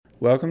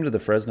Welcome to the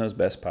Fresno's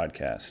Best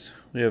podcast.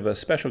 We have a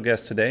special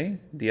guest today,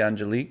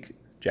 DeAngelique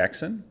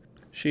Jackson.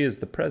 She is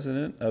the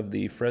president of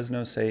the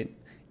Fresno State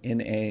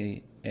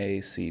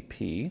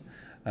NAACP.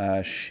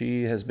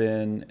 She has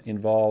been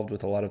involved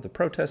with a lot of the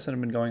protests that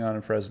have been going on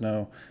in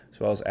Fresno,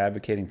 as well as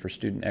advocating for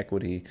student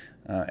equity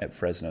at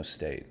Fresno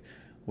State.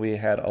 We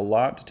had a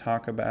lot to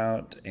talk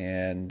about,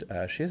 and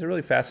she has a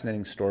really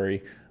fascinating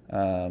story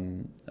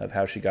of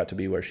how she got to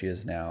be where she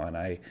is now, and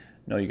I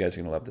know you guys are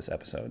going to love this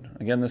episode.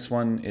 Again, this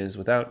one is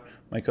without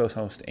my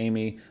co-host,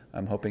 Amy.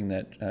 I'm hoping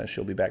that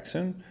she'll be back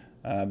soon.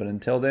 But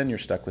until then, you're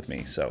stuck with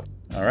me. So,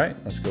 all right,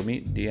 let's go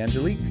meet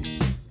DeAngelique.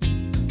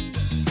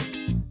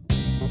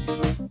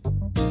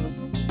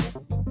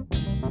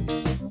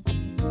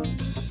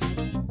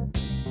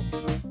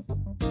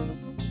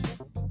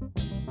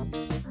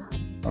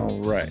 All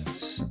right.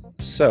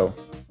 So,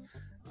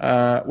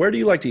 where do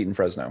you like to eat in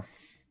Fresno?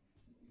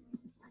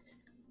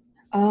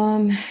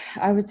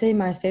 I would say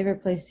my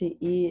favorite place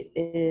to eat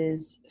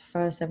is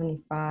Pho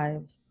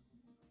 75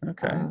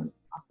 Okay.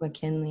 off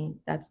McKinley.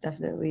 That's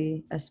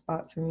definitely a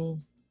spot for me.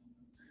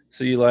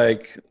 So you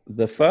like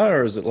the pho,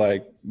 or is it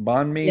like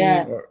banh mi,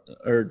 Yeah.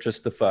 or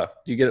just the pho?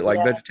 Do you get it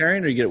like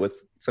vegetarian, or you get it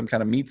with some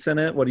kind of meats in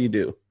it? What do you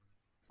do?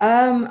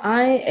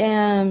 I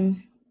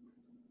am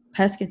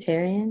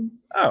pescatarian,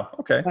 Oh,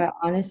 okay. but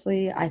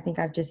honestly, I think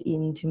I've just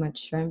eaten too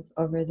much shrimp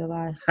over the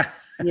last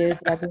years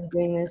that I've been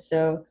doing this.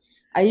 So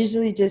I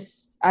usually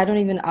I don't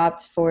even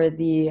opt for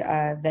the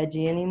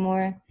veggie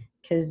anymore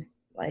because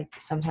like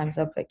sometimes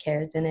they'll put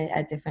carrots in it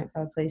at different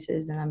pho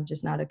places, and I'm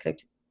just not a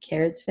cooked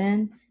carrots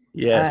fan.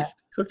 Yes, Uh,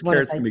 cooked One of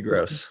carrots like can be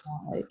gross.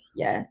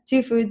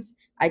 two foods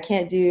I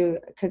can't do: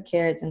 cooked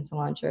carrots and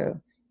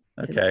cilantro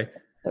because it Okay. tastes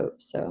like soap.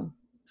 So I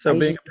So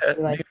being usually just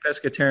do being a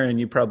pescatarian,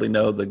 you probably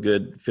know the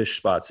good fish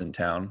spots in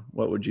town.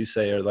 What would you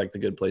say are like the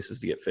good places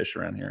to get fish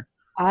around here?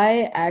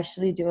 I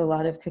actually do a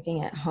lot of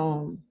cooking at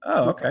home.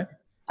 Oh, okay.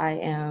 I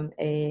am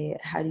a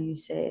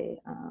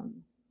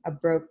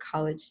broke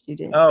college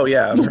student. Oh,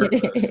 yeah, I've heard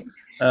of those.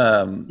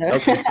 No.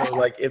 Okay, so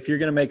like if you're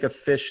gonna make a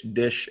fish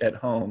dish at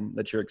home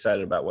that you're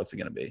excited about, what's it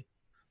gonna be?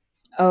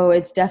 Oh,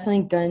 it's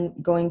definitely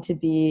going to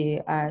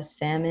be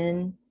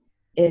salmon.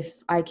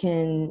 If I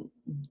can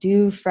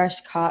do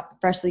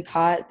freshly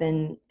caught,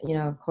 then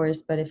of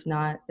course. But if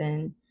not,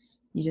 then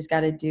you just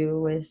got to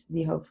do with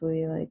the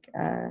hopefully like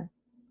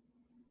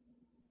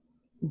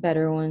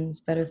better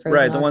ones, better frozen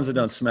Right, the ones that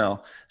options. don't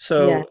smell.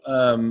 Yeah.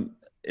 So,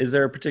 is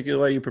there a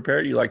particular way you prepare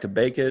it? Do you like to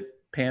bake it,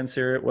 pan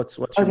sear it? What's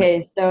your?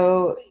 Okay,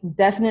 so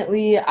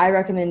definitely I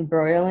recommend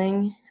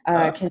broiling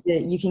Oh, because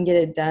you can get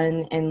it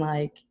done in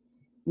like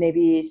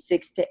maybe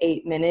 6 to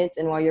 8 minutes,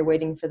 and while you're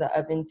waiting for the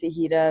oven to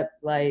heat up,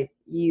 like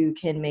you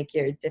can make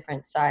your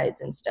different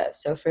sides and stuff.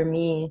 So for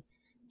me,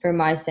 for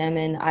my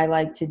salmon, I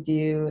like to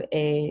do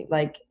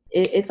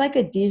it's like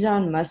a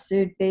Dijon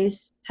mustard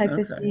based type of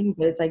okay. thing,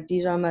 but it's like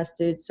Dijon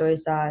mustard, soy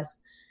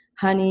sauce,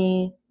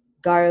 honey,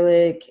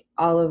 garlic,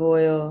 olive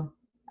oil,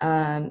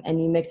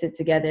 and you mix it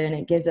together, and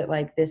it gives it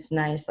like this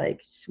nice, like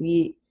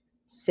sweet,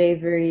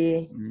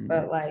 savory, Mm.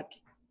 but like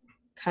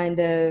kind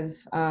of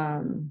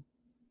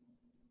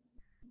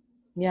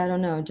yeah, I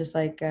don't know, just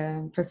like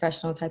a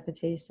professional type of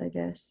taste, I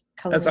guess.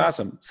 That's Culinary.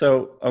 awesome.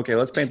 So, okay,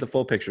 let's paint the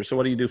full picture. So,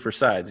 what do you do for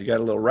sides? You got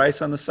a little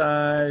rice on the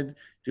side.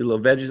 Do a little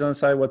veggies on the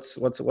side. What's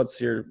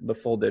the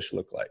full dish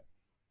look like?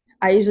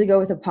 I usually go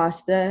with a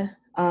pasta.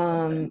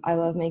 Okay. I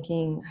love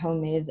making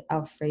homemade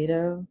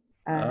Alfredo.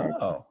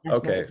 Oh, That's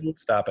okay. definitely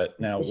Stop it.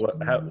 a Now, dish for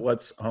me.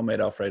 what's homemade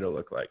Alfredo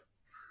look like?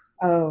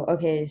 Oh,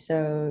 okay.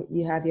 So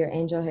you have your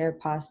angel hair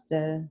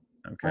pasta.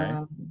 Okay.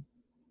 Um,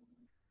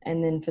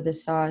 And then for the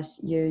sauce,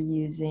 you're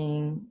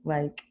using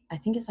like, I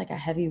think it's like a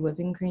heavy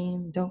whipping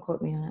cream. Don't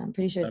quote me on it. I'm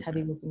pretty sure it's Okay.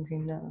 heavy whipping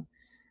cream though.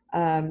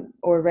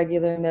 Or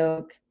regular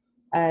milk.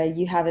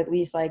 You have at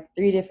least like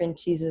 3 different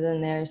cheeses in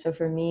there. So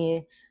for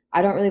me,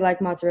 I don't really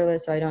like mozzarella,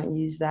 so I don't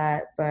use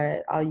that,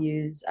 but I'll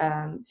use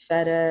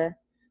feta.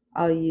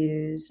 I'll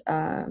use,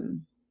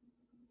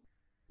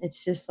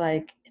 it's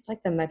like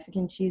the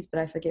Mexican cheese, but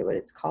I forget what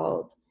it's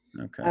called.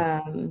 Okay.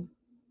 Um,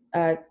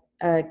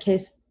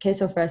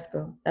 queso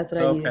fresco. That's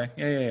what I use. Okay.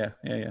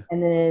 Yeah.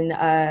 And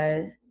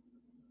then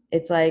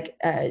it's like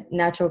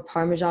natural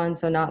Parmesan,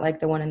 so not like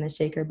the one in the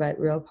shaker, but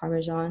real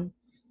Parmesan.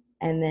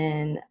 And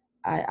then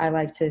I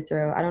like to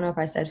throw, I don't know if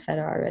I said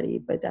feta already,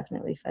 but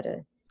definitely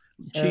feta.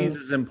 Cheese So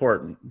is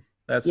important.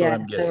 That's what yeah,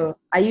 I'm getting. so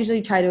I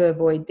usually try to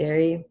avoid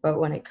dairy, but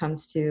when it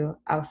comes to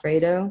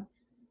Alfredo,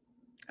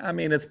 I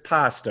mean, it's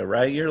pasta,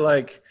 right? You're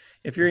like,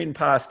 if you're eating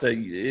pasta,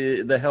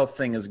 the health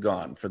thing is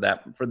gone for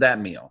that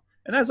meal,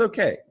 and that's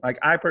okay. Like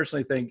I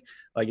personally think,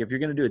 like if you're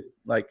gonna do it,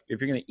 like if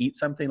you're gonna eat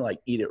something, like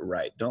eat it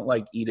right. Don't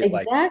like eat it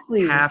like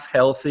exactly, half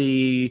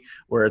healthy,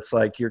 where it's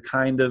like you're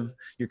kind of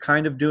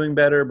doing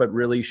better, but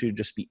really you should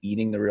just be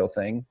eating the real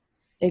thing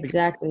because you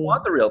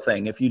want exactly. the real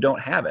thing. If you don't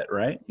have it,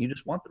 right? You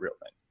just want the real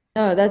thing.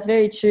 No, that's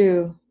very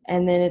true.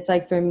 And then it's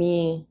like for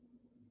me,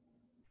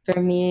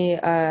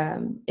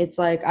 it's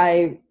like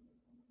I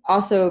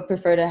also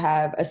prefer to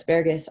have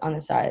asparagus on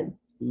the side.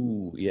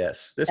 Ooh,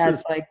 yes. This That's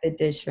is like the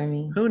dish for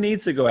me. who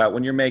needs to go out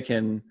when you're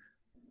making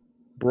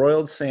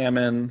broiled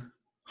salmon,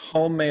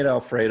 homemade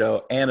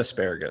Alfredo, and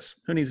asparagus.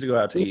 Who needs to go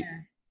out to eat? Yeah.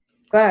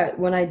 But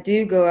when I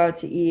do go out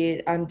to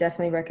eat, I'm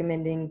definitely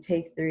recommending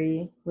Take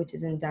Three, which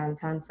is in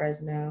downtown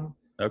Fresno.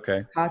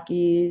 Okay.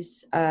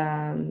 Takis,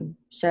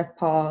 Chef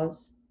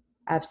Paul's,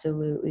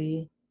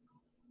 absolutely.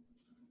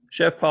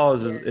 Chef Paul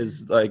is,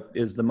 Yeah.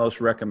 is the most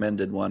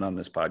recommended one on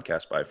this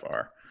podcast by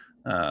far.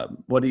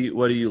 What do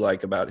you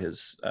like about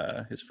his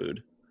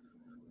food?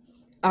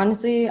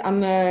 Honestly,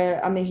 I'm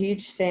a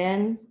huge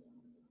fan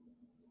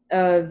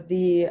of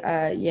the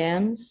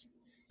yams.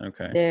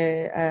 Okay.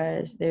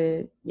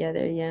 Their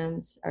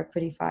yams are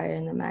pretty fire,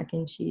 and the mac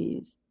and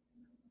cheese.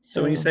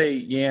 So when you So say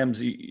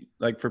yams,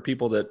 like for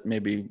people that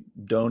maybe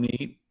don't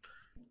eat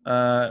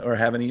or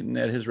haven't eaten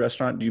at his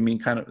restaurant, do you mean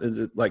is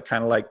it like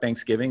kind of like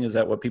Thanksgiving? Is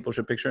that what people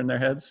should picture in their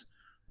heads,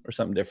 or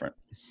something different?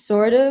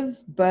 sort of,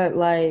 but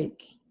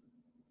like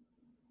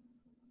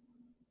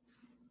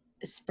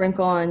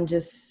sprinkle on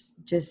just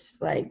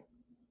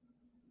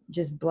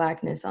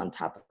blackness on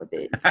top of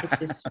it. It's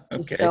just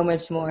Okay. so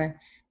much more.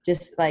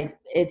 Just like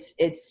it's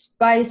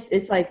spice.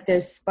 It's like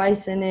there's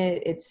spice in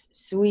it. It's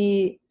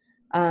sweet.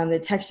 The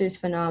texture is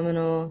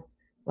phenomenal.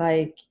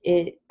 Like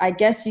it, I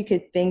guess you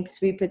could think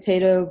sweet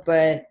potato,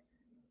 but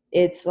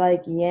it's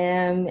like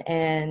yam,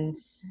 and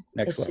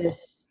Next it's level.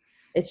 just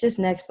it's just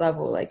next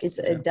level. Like it's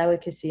a Yeah.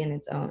 delicacy in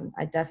its own.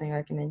 I definitely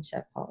recommend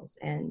Chef Paul's.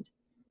 And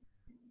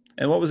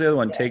And what was the other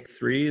one? yeah, Take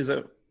Three? Is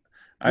it?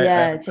 I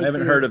yeah, I Take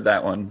haven't heard Three. of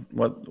that one.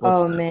 What's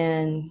Oh that?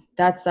 man,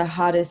 that's the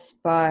hottest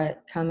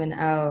spot coming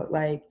out.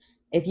 Like,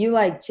 if you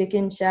like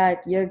Chicken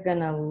Shack, you're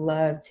gonna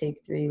love Take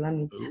Three. Let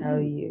me tell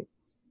Ooh. you.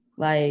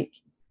 Like,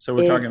 So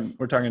we're talking it's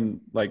we're talking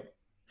like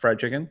fried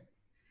chicken.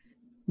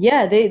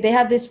 yeah. They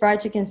have this fried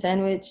chicken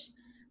sandwich.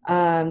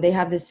 They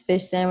have this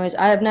fish sandwich.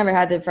 I have never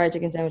had the fried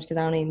chicken sandwich because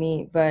I don't eat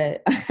meat,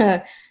 but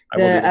I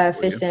will do the that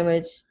for fish you.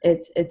 sandwich,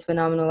 it's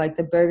phenomenal. Like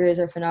the burgers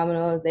are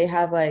phenomenal. They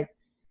have like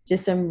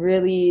just some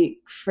really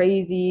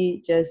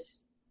crazy,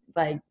 just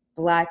like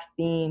black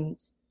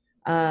themes.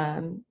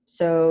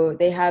 So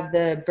they have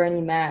the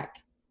Bernie Mac,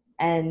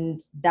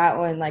 and that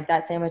one, like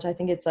that sandwich, I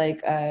think it's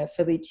like a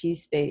Philly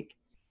cheesesteak,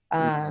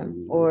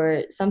 Ooh.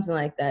 or something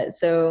like that.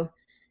 So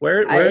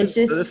it's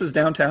So just this is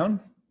downtown?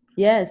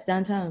 yeah, it's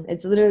downtown.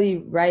 It's literally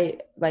right,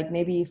 like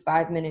maybe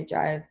 5 minute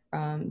drive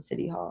from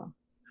City Hall.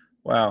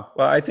 Wow.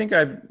 Well, I think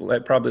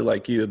probably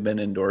like you have been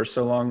indoors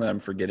so long that I'm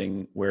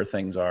forgetting where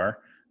things are.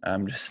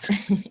 I'm just,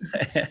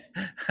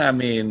 I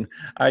mean,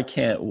 I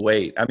can't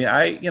wait. I mean,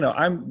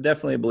 I'm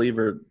definitely a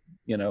believer,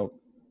 you know,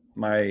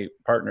 my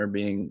partner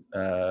being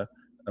a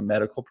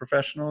medical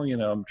professional,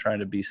 I'm trying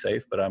to be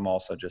safe, but I'm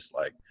also just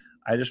like,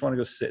 I just want to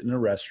go sit in a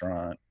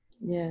restaurant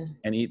Yeah.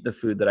 and eat the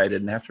food that I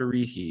didn't have to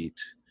reheat.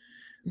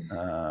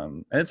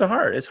 And it's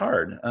hard.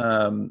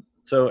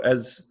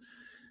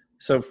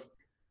 So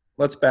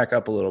let's back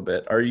up a little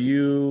bit. Are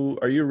you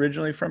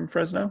originally from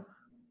Fresno?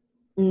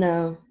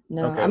 No,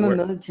 no, Okay, I'm a where?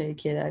 military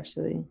kid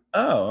actually.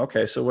 Oh,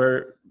 okay. So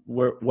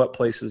what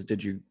places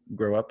did you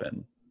grow up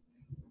in?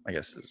 I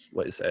guess is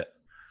what you say.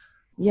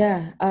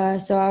 Yeah,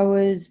 so I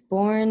was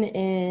born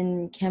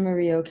in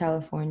Camarillo,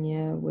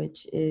 California,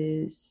 which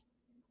is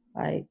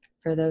like,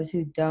 for those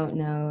who don't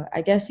know,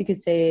 I guess you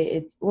could say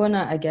it's, well,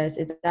 not I guess,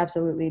 it's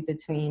absolutely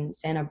between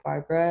Santa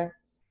Barbara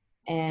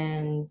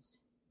and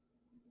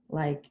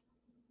like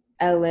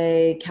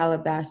LA,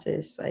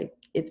 Calabasas. Like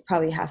it's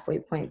probably halfway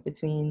point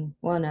between,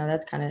 well, no,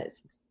 that's kind of,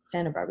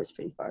 Santa Barbara's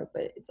pretty far,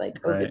 but it's like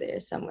over Right. there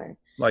somewhere.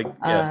 Like,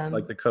 yeah,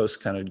 like Um, the coast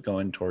kind of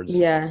going towards.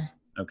 yeah,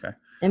 Okay.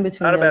 in Not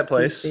between a bad those two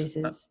place.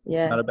 Not, spaces.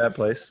 Yeah. not a bad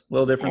place. A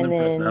little different And than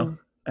Fresno.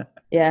 then,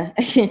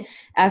 yeah,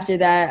 after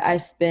that, I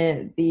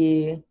spent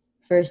the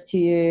first 2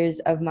 years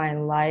of my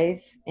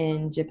life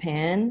in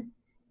Japan.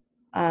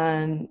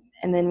 And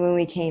then when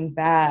we came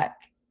back,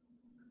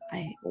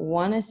 I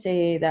want to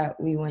say that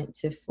we went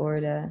to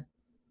Florida,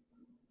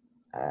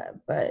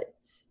 but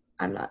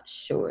I'm not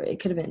sure. It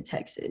could have been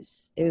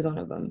Texas. It was one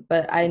of them.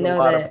 But I There's a know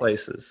lot of that,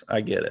 places. I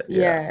get it.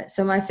 Yeah. yeah.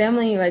 So my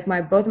family, like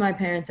both my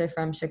parents are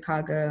from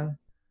Chicago.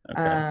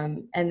 Okay.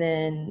 And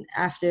then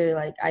after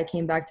like I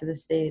came back to the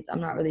States, I'm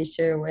not really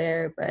sure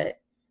where, but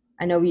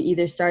I know we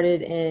either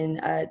started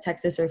in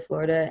Texas or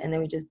Florida, and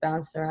then we just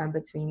bounced around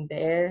between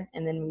there,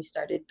 and then we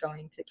started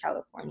going to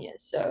California.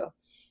 So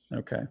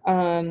Okay.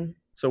 um,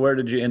 So where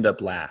did you end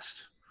up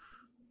last?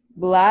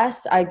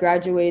 last I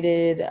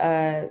graduated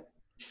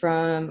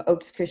from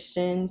Oaks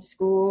Christian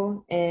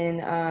School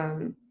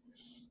in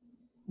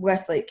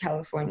Westlake,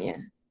 California,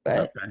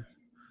 but Okay.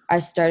 I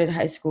started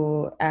high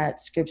school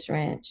at Scripps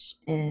Ranch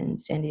in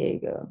San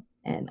Diego.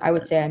 And I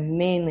would Okay. say I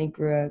mainly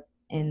grew up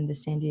in the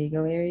San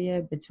Diego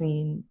area,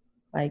 between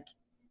like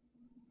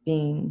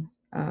being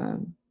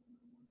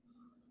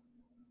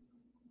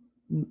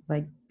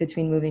like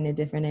between moving to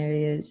different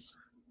areas.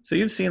 So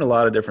you've seen a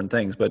lot of different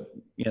things, but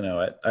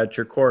at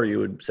your core, you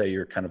would say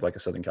you're kind of like a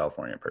Southern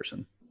California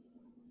person.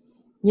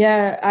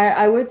 Yeah,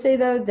 I would say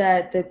though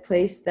that the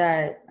place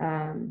that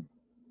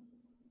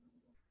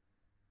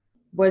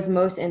was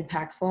most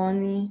impactful on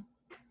me,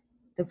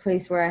 the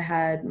place where I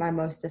had my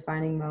most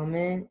defining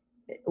moment,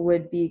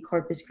 would be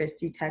Corpus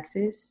Christi,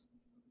 Texas.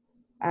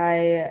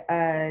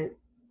 I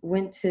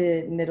went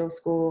to middle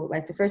school.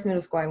 Like the first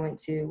middle school I went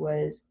to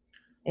was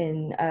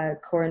in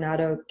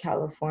Coronado,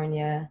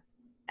 California,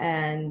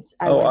 and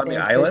I Oh, went on the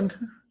there island?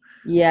 first.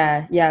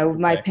 Yeah, yeah.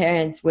 My Okay.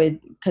 parents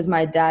would, because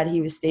my dad,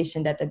 he was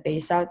stationed at the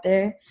base out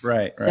there,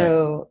 Right, right.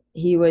 so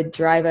he would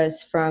drive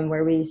us from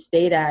where we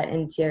stayed at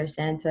in Tierra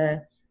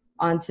Santa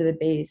onto the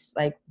base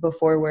like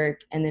before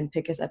work, and then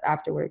pick us up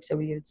after work. So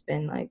we would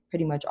spend like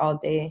pretty much all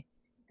day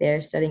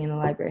there studying in the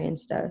library and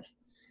stuff.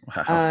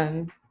 Wow.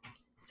 Um,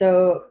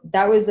 so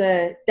that was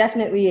a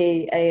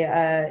definitely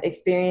a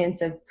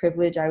experience of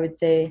privilege, I would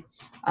say,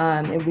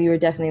 and we were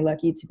definitely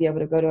lucky to be able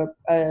to go to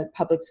a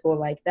public school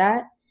like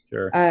that.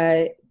 Sure.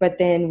 But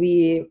then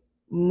we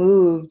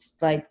moved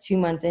like 2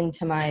 months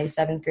into my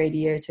seventh grade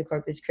year to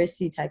Corpus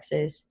Christi,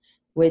 Texas,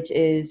 which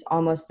is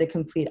almost the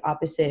complete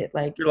opposite.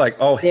 Like You're like,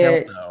 oh hell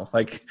there, no.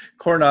 Like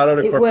Coronado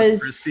to it Corpus was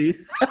Christi.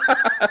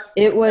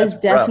 it That's was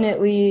rough.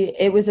 definitely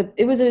it was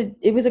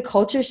a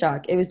culture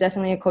shock. It was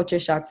definitely a culture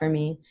shock for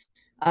me.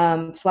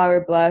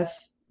 Flower Bluff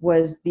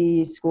was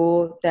the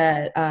school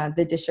that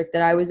the district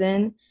that I was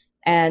in,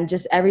 and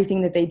just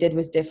everything that they did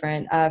was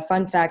different.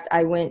 Fun fact: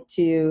 I went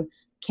to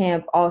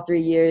camp all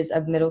 3 years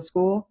of middle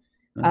school,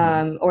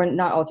 Uh-huh. or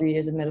not all 3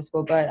 years of middle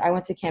school, but I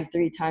went to camp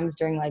 3 times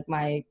during like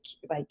my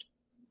like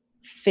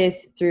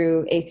fifth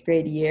through eighth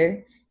grade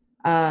year,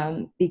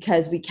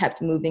 because we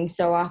kept moving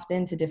so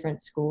often to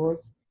different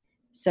schools.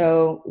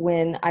 So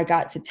when I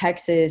got to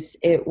Texas,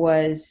 it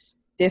was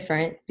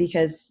different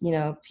because,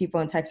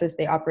 people in Texas,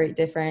 they operate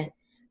different.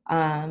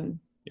 The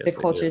Yes,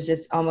 they culture do. is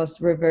just almost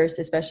reversed,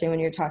 especially when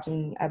you're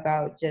talking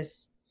about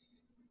just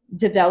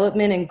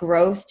development and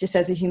growth just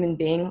as a human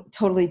being.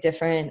 Totally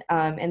different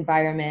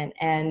environment.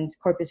 And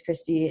Corpus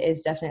Christi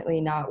is definitely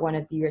not one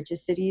of the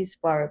richest cities.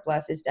 Flower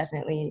Bluff is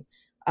definitely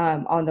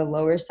on the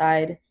lower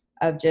side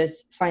of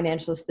just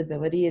financial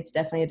stability. It's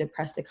definitely a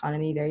depressed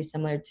economy, very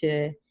similar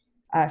to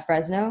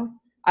Fresno.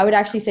 I would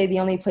actually say the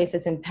only place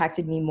that's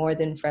impacted me more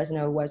than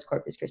Fresno was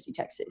Corpus Christi,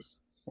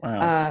 Texas.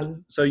 Wow.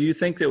 Um, So you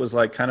think it was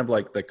like kind of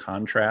like the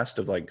contrast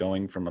of like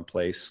going from a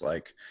place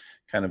like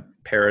kind of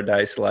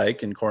paradise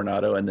like in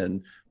Coronado and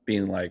then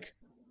being like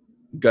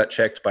gut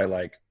checked by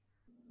like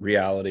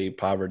reality,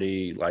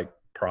 poverty, like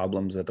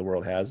problems that the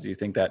world has. Do you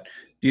think that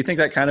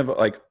kind of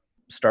like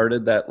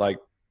started that like,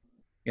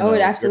 oh, it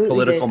your absolutely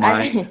political did.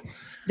 mind?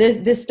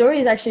 This story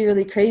is actually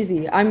really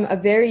crazy. I'm a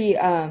very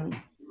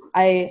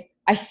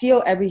I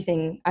feel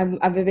everything. I'm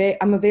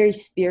a very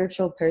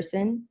spiritual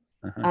person.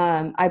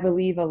 Uh-huh. I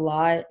believe a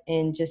lot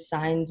in just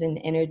signs and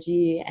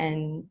energy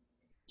and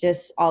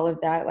just all of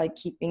that, like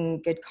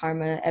keeping good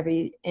karma,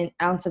 every an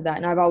ounce of that.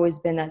 And I've always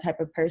been that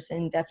type of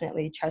person.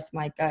 Definitely trust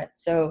my gut.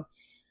 So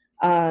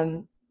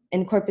um,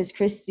 in Corpus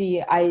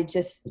Christi, I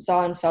just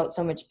saw and felt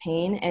so much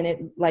pain, and it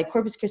like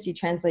Corpus Christi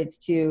translates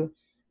to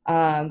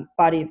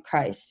body of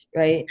Christ,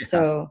 right? Yeah.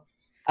 So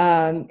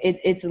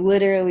it's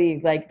literally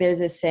like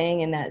there's a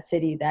saying in that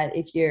city that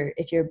if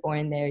you're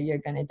born there, you're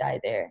gonna die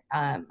there.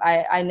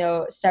 I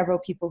know several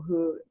people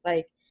who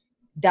like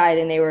died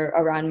and they were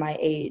around my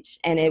age,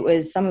 and it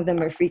was some of them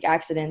were freak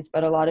accidents,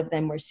 but a lot of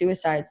them were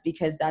suicides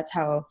because that's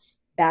how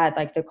bad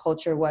like the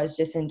culture was,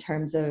 just in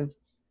terms of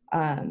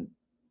um,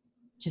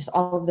 just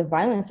all of the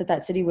violence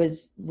that city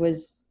was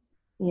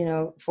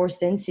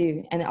forced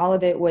into, and all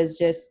of it was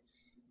just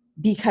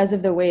because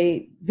of the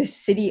way the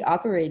city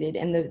operated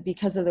and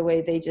because of the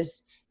way they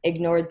just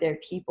ignored their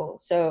people.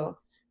 So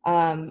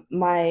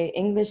my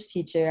English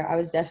teacher, I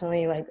was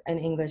definitely like an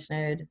English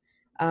nerd.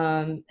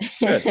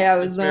 Good. I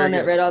was That's the very one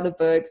that good. read all the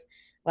books,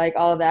 like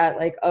all that,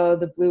 like, oh,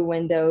 the blue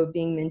window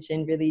being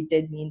mentioned really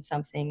did mean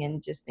something,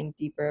 and just think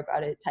deeper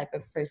about it type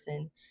of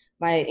person.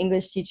 My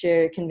English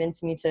teacher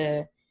convinced me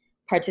to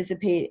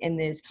participate in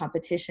this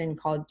competition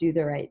called Do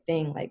the Right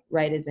Thing, like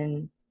write as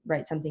in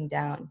write something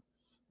down.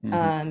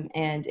 Hmm.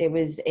 And it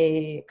was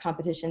a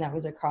competition that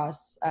was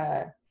across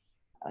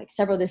like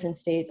several different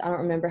states. I don't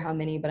remember how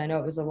many, but I know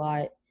it was a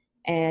lot.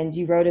 And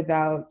you wrote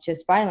about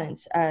just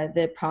violence.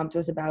 The prompt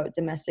was about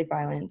domestic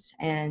violence.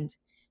 And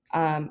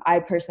I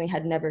personally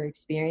had never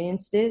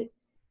experienced it.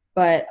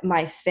 But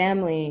my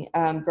family,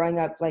 growing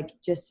up, like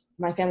just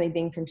my family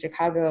being from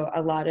Chicago,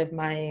 a lot of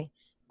my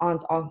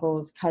aunts,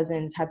 uncles,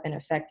 cousins have been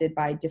affected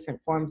by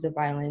different forms of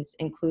violence,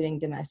 including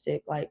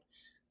domestic. Like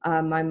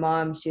my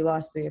mom, she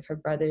lost three of her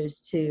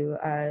brothers to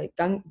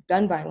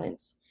gun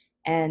violence,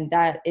 and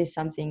that is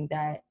something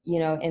that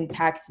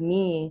impacts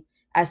me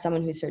as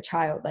someone who's her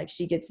child. Like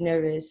she gets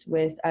nervous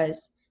with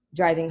us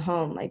driving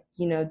home, like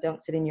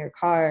don't sit in your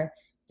car,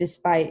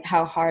 despite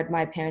how hard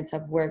my parents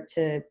have worked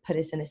to put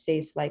us in a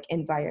safe like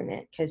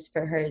environment, because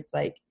for her it's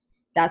like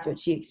that's what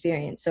she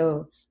experienced.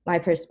 So my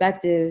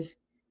perspective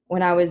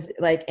when I was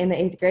like in the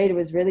eighth grade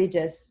was really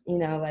just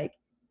like,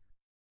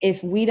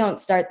 if we don't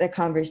start the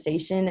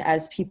conversation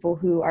as people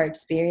who are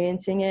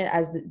experiencing it,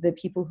 as the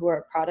people who are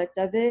a product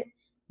of it,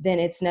 then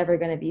it's never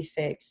going to be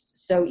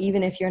fixed. So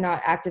even if you're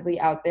not actively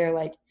out there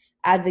like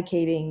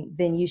advocating,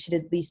 then you should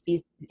at least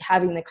be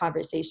having the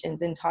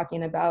conversations and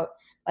talking about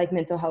like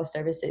mental health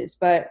services.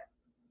 But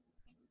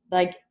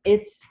like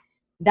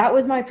that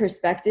was my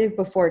perspective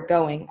before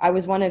going. I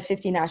was one of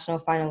 50 national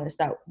finalists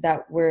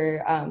that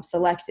were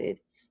selected,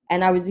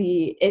 and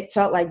it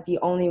felt like the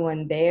only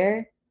one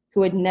there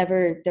who had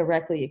never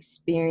directly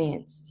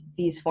experienced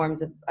these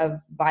forms of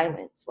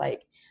violence.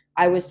 Like,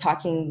 I was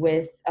talking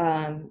with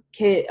there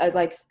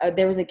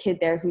was a kid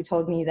there who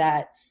told me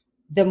that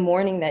the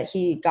morning that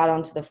he got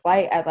onto the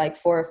flight at like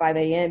 4 or 5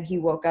 a.m., he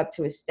woke up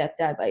to his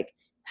stepdad like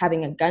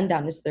having a gun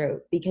down his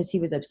throat because he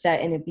was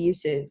upset and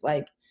abusive.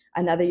 Like,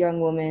 another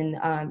young woman,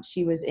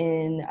 she was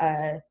in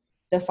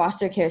the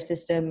foster care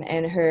system,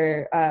 and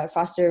her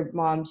foster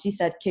mom, she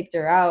said, kicked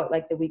her out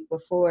like the week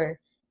before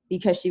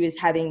because she was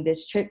having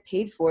this trip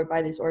paid for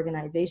by this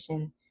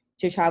organization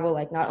to travel,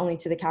 like, not only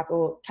to the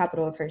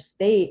capital of her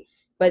state,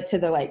 but to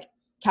the like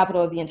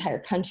capital of the entire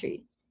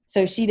country.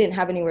 So she didn't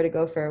have anywhere to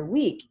go for a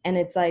week. And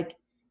it's like,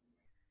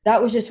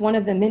 that was just one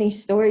of the many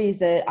stories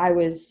that I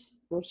was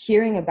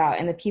hearing about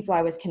and the people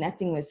I was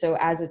connecting with. So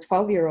as a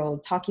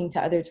 12-year-old talking to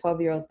other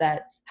 12-year-olds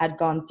that had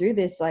gone through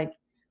this, like,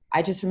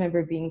 I just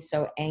remember being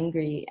so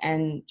angry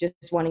and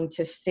just wanting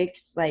to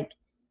fix like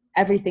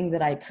everything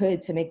that I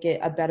could to make it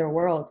a better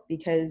world,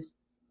 because,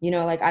 you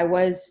know, like, I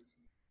was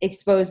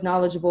exposed,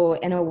 knowledgeable,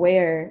 and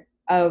aware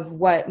of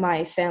what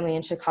my family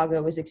in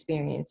Chicago was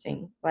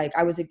experiencing. Like,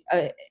 I was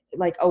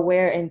like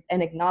aware and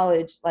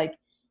acknowledged like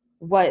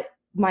what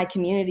my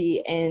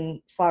community in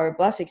Flower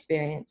Bluff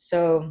experienced.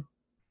 So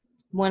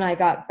when I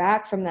got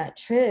back from that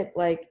trip,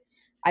 like,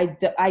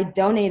 I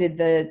donated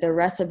the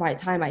rest of my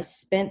time. I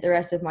spent the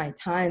rest of my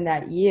time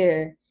that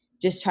year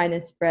just trying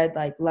to spread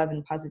like love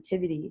and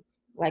positivity,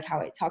 like how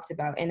I talked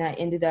about. And I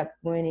ended up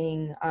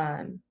winning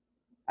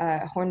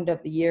Hornet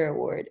of the Year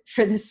award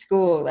for the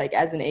school, like,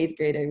 as an 8th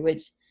grader,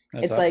 which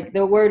That's it's awesome. like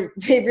the word,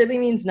 it really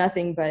means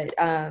nothing, but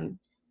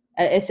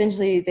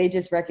essentially they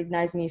just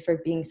recognized me for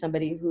being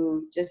somebody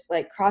who just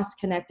like cross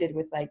connected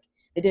with like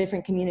the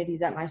different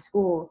communities at my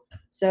school.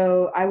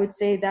 So I would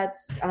say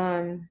that's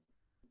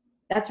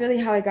really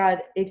how I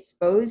got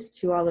exposed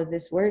to all of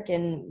this work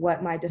and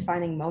what my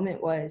defining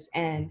moment was.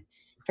 And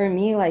for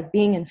me, like,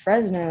 being in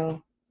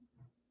Fresno,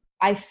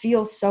 I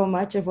feel so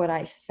much of what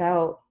I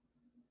felt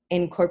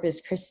in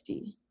Corpus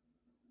Christi.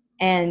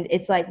 And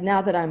it's like,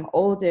 now that I'm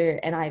older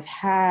and I've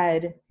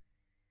had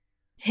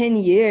 10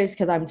 years,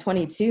 because I'm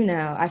 22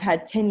 now, I've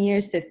had 10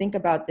 years to think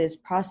about this,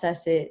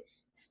 process it,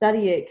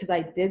 study it, because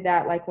I did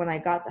that like when I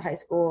got to high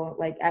school.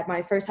 Like, at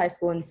my first high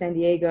school in San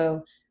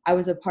Diego, I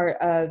was a part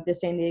of the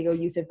San Diego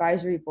Youth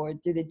Advisory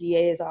Board through the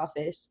DA's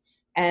office.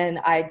 And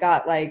I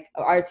got like,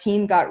 our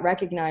team got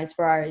recognized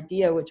for our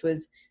idea, which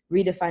was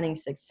redefining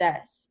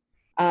success,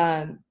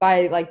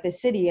 by like the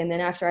city. And then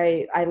after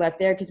I left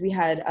there, because we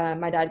had,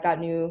 my dad got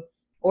new,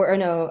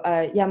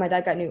 my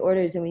dad got new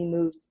orders and we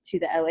moved to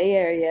the LA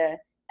area,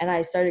 and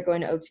I started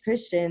going to Oaks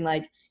Christian.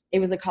 Like, it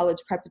was a college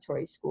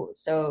preparatory school.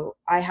 So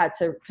I had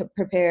to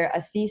prepare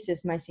a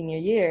thesis my senior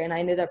year. And I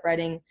ended up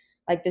writing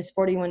like this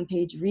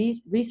 41-page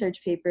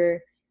research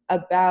paper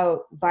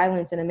about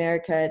violence in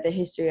America, the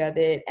history of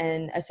it,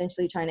 and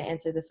essentially trying to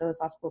answer the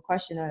philosophical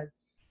question of,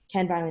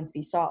 can violence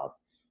be solved?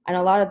 And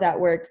a lot of that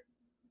work,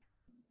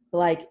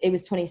 like, it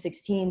was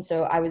 2016.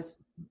 So I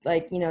was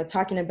like, you know,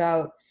 talking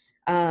about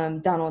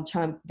Donald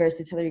Trump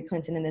versus Hillary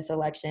Clinton in this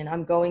election.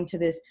 I'm going to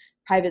this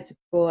private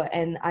school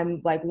and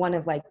I'm like one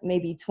of like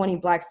maybe 20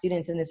 Black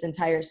students in this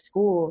entire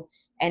school,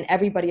 and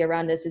everybody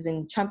around us is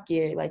in Trump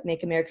gear, like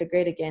Make America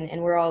Great Again,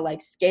 and we're all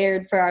like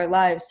scared for our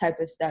lives type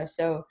of stuff.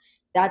 So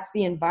that's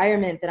the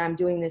environment that I'm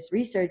doing this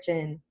research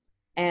in.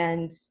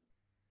 And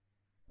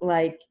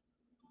like,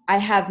 I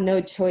have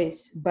no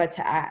choice but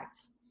to act.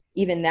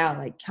 Even now,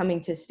 like,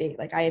 coming to state,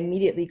 like, I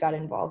immediately got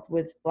involved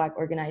with Black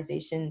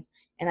organizations,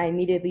 and I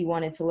immediately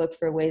wanted to look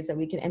for ways that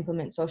we can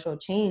implement social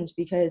change,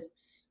 because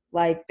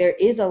like, there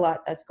is a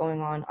lot that's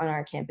going on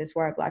our campus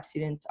where our Black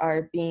students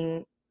are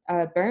being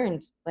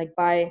burned, like,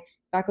 by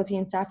faculty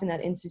and staff in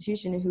that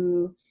institution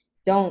who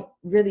don't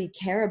really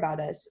care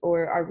about us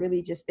or are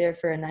really just there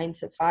for a 9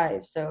 to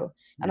 5. So,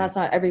 and that's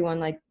not everyone.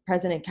 Like,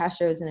 President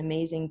Castro is an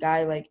amazing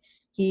guy. Like,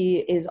 he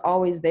is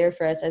always there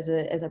for us as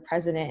a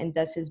president and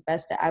does his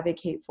best to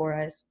advocate for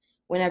us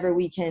whenever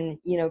we can,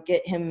 you know,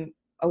 get him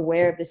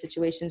aware of the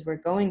situations we're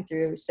going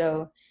through.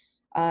 So,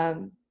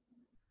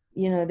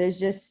 you know, there's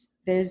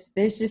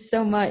just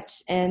so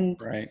much. And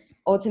Right.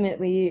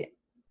 ultimately,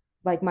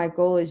 like, my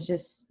goal is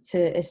just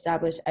to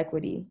establish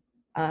equity.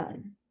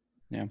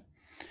 Yeah.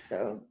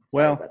 So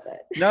Well, about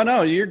that.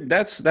 no,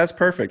 that's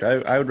perfect.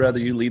 I would rather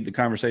you lead the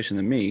conversation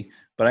than me,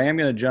 but I am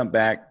going to jump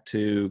back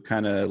to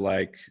kind of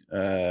like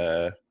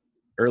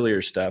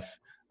earlier stuff,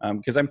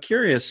 because I'm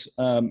curious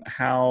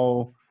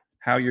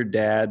how your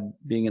dad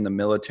being in the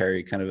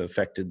military kind of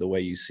affected the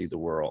way you see the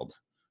world.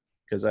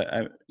 Because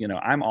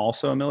I'm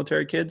also a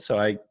military kid, so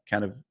I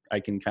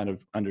can kind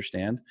of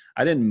understand.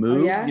 I didn't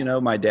move. Yeah? You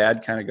know, my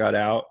dad kind of got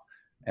out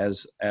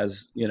as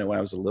you know, when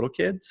I was a little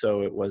kid,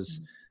 so it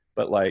was,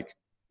 but like,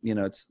 you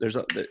know, there's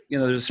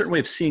a certain way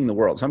of seeing the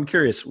world. So I'm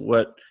curious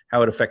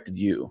how it affected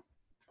you.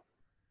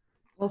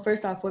 Well,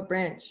 first off, what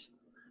branch?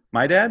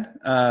 My dad,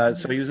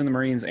 so he was in the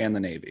Marines and the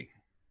Navy.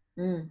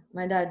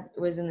 My dad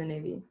was in the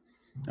Navy.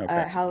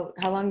 Okay. How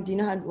long, do you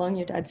know how long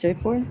your dad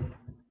served for?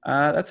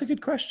 That's a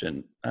good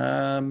question.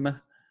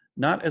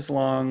 Not as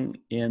long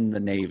in the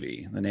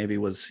Navy. The Navy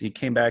was, he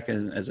came back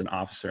as an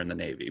officer in the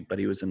Navy, but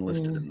he was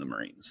enlisted in Mm. the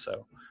Marines.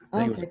 So I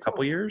think it was Okay, a couple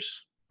cool.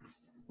 years.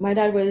 My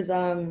dad was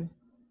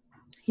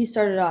he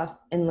started off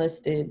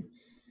enlisted,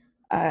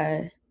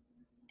 uh,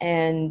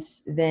 and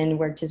then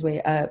worked his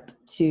way up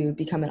to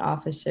become an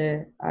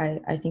officer.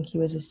 I think he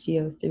was a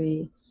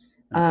CO3.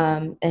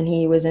 Okay. And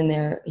he was in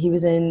there. He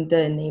was in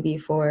the Navy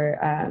for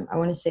I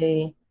want to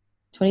say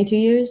 22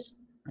 years.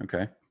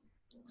 Okay.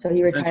 So he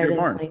So since you retired were in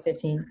born.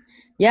 2015.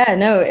 Yeah,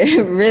 no,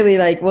 it really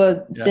like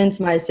well Yeah. since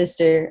my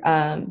sister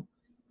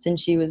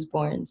since she was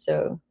born.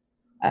 So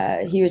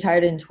he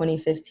retired in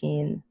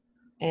 2015,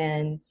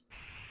 and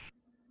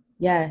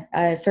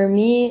yeah, for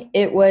me,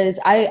 it was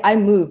I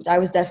moved. I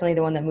was definitely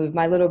the one that moved.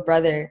 My little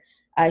brother,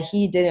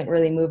 he didn't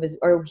really move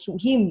or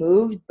he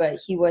moved, but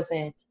he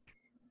wasn't,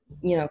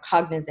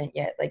 cognizant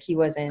yet. Like he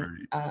wasn't.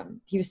 Right.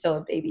 He was still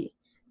a baby,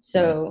 Yeah.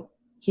 so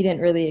he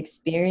didn't really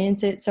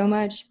experience it so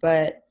much.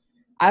 But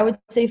I would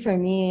say for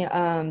me,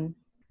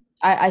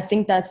 I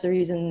think that's the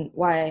reason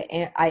why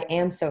I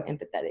am so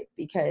empathetic,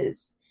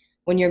 because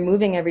when you're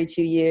moving every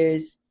 2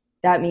 years,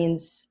 that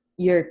means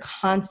you're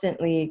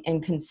constantly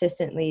and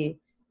consistently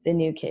the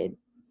new kid. Right.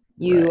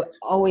 You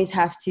always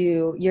have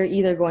to, you're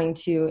either going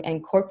to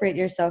incorporate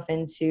yourself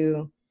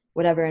into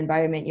whatever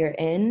environment you're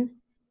in,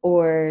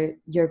 or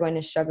you're going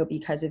to struggle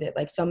because of it.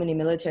 Like so many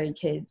military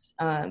kids,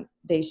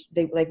 they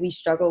like we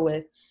struggle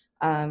with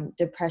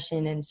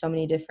depression and so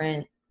many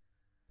different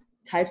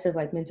types of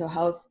like mental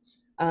health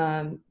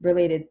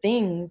related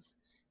things,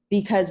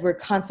 because we're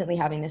constantly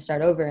having to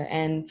start over.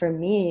 And for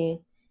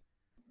me,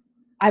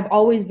 I've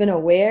always been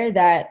aware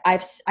that I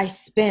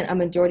spent a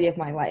majority of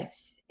my life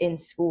in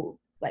school,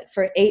 like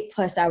for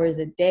 8+ hours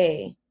a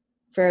day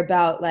for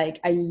about like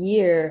a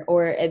year,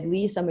 or at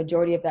least a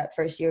majority of that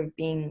first year of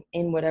being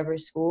in whatever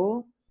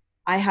school.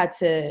 I had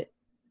to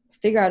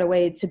figure out a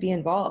way to be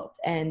involved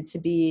and to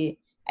be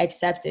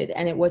accepted,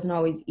 and it wasn't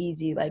always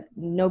easy. Like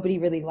nobody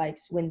really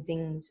likes when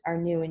things are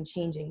new and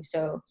changing.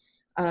 So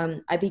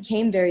I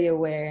became very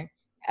aware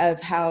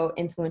of how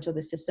influential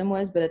the system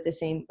was, but at the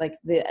same, like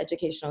the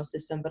educational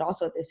system, but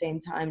also at the same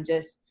time,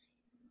 just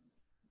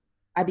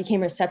I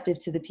became receptive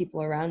to the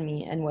people around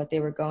me and what they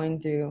were going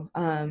through.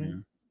 Yeah.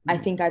 I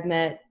Nice. think I've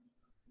met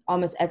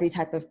almost every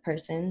type of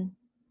person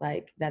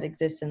like that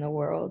exists in the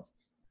world,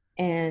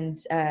 and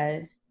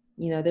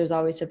there's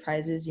always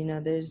surprises.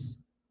 The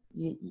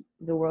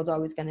world's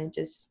always going to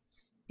just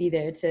be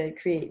there to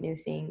create new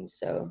things.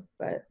 So,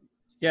 but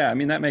Yeah. I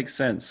mean, that makes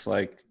sense.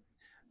 Like,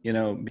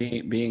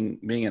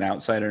 being an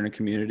outsider in a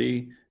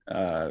community,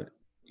 uh,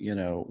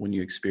 when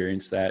you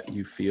experience that,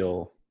 you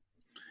feel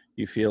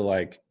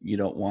like you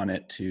don't want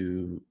it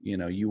to,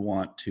 you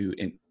want to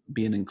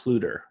be an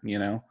includer,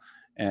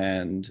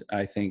 and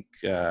I think,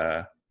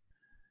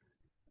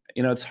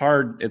 it's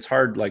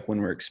hard like when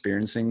we're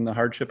experiencing the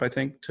hardship, I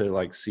think, to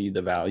like see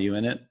the value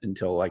in it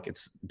until like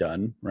it's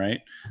done,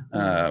 right?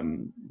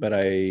 mm, But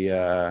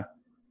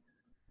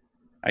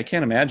I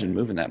can't imagine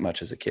moving that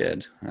much as a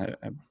kid. I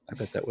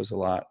bet that was a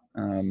lot.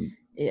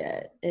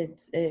 yeah,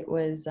 it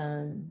was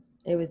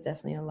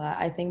definitely a lot.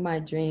 I think my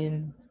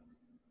dream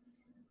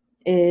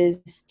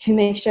is to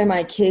make sure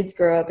my kids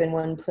grow up in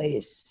one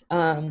place.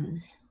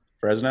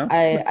 Fresno.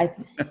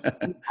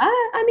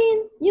 I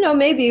mean,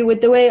 maybe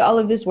with the way all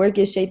of this work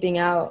is shaping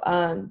out,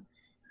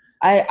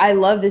 I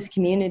love this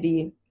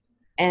community,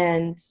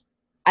 and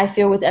I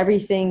feel with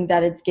everything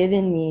that it's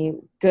given me,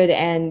 good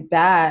and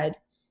bad,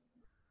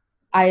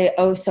 I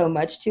owe so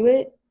much to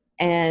it.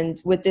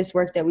 And with this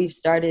work that we've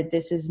started,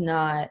 this is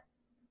not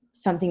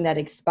something that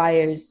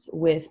expires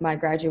with my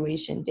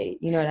graduation date.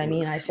 You know what I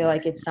mean? I feel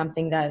like it's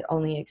something that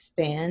only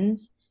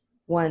expands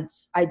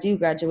once I do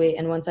graduate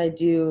and once I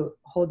do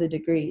hold a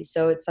degree.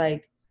 So it's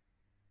like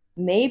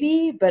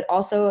maybe, but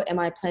also, am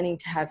I planning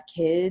to have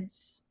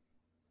kids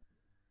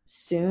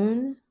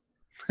soon?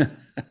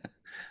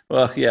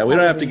 Well, yeah, we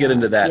don't have Probably to get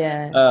into not. that.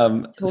 Yeah,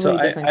 So totally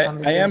different I am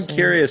conversation.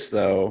 curious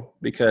though,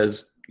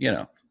 because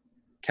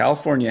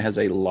California has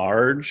a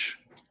large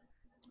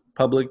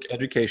public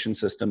education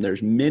system.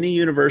 There's many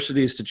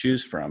universities to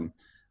choose from.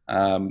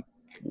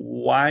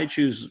 Why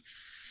choose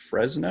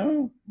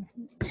Fresno?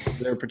 Is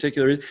there a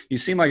particular reason? You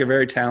seem like a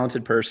very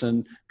talented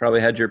person, probably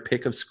had your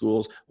pick of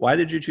schools. Why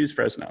did you choose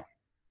Fresno?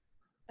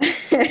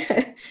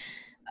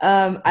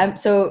 I'm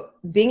so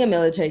being a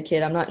military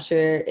kid. I'm not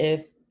sure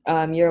if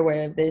you're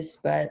aware of this,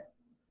 but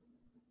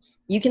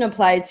you can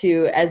apply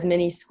to as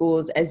many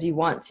schools as you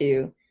want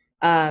to,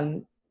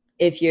 um,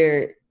 if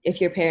your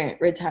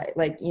parent retired,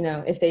 like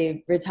if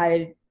they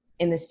retired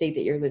in the state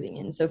that you're living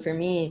in. So for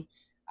me,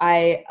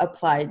 I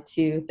applied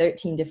to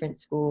 13 different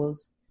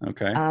schools,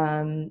 Okay.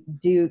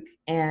 Duke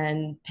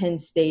and Penn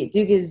State.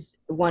 Duke is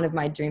one of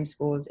my dream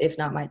schools, if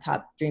not my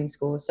top dream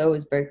school. So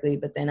was Berkeley,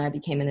 but then I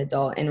became an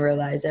adult and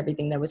realized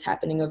everything that was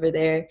happening over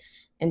there.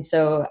 And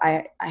so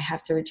I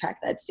have to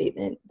retract that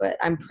statement, but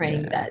I'm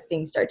praying Yeah. that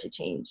things start to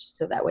change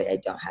so that way I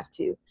don't have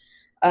to.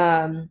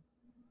 Um,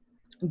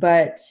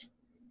 But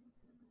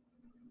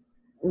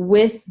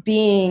with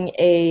being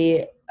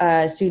a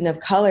student of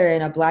color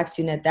and a Black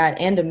student at that,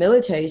 and a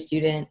military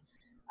student,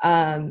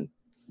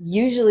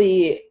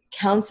 usually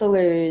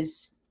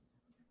counselors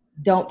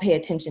don't pay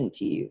attention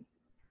to you,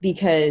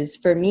 because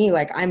for me,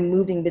 like, I'm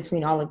moving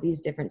between all of these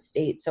different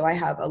states, so I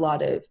have a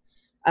lot of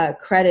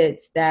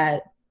credits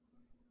that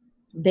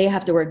they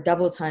have to work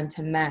double time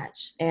to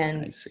match. I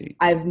And see.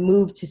 I've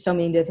moved to so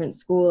many different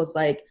schools.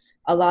 Like,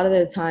 a lot of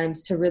the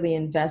times, to really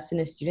invest in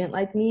a student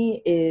like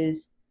me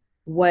is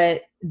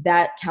what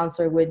that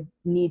counselor would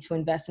need to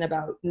invest in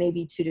about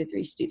maybe 2 to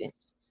 3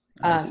 students.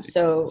 I see.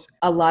 So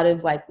a lot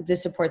of like the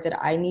support that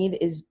I need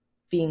is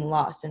being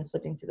lost and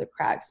slipping through the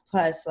cracks.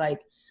 Plus,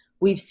 like,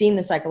 we've seen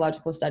the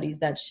psychological studies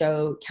that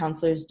show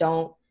counselors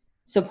don't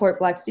support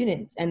Black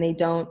students, and they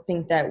don't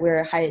think that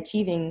we're high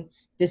achieving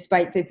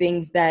despite the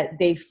things that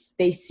they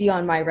see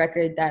on my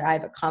record that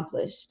I've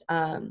accomplished.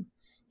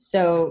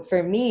 So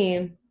for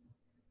me,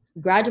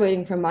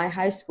 graduating from my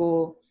high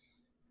school,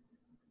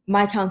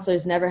 my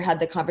counselors never had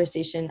the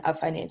conversation of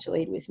financial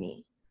aid with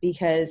me,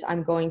 because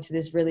I'm going to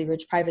this really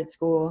rich private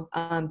school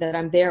that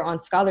I'm there on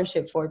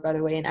scholarship for, by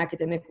the way, an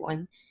academic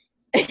one,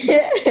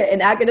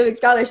 an academic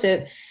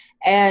scholarship.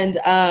 And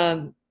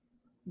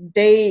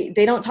they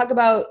don't talk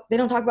about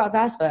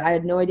FAFSA. I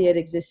had no idea it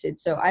existed.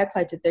 So I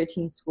applied to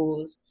 13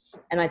 schools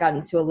and I got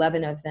into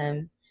 11 of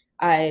them.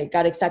 I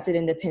got accepted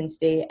into Penn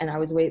State and I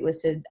was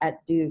waitlisted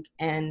at Duke,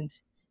 and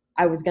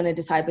I was going to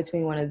decide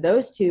between one of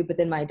those two. But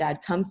then my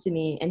dad comes to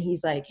me and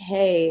he's like,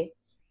 hey,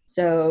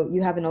 so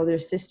you have an older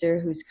sister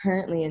who's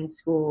currently in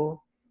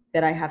school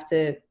that I have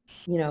to,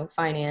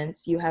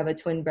 finance. You have a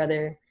twin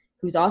brother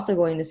who's also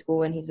going to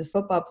school, and he's a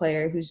football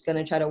player who's going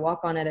to try to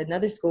walk on at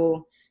another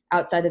school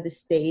outside of the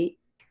state.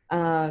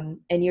 And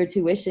your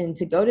tuition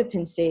to go to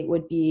Penn State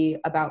would be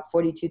about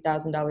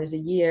 $42,000 a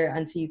year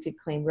until you could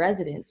claim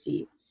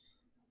residency.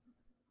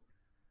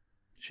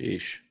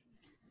 Sheesh.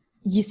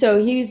 So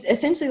he's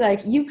essentially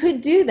like, you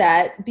could do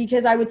that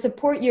because I would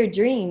support your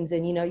dreams,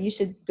 and you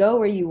should go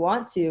where you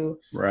want to.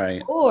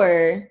 Right.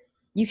 Or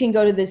you can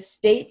go to the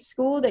state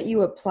school that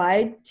you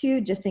applied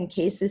to just in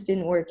case this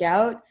didn't work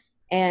out,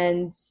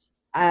 and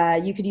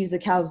you could use the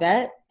Cal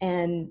Vet,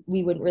 and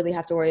we wouldn't really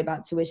have to worry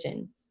about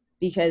tuition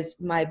because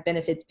my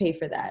benefits pay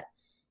for that.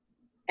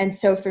 And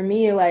so for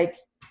me, like,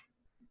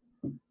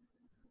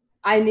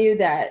 I knew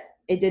that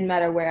it didn't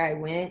matter where I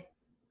went.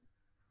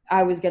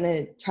 I was going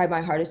to try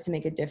my hardest to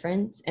make a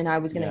difference, and I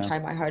was going to try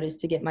my hardest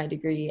to get my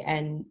degree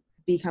and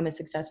become a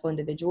successful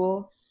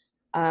individual.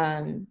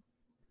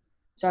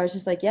 So I was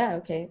just like, yeah,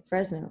 okay,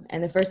 Fresno.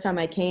 And the first time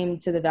I came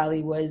to the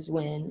Valley was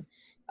when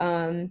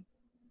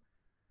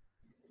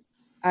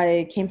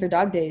I came for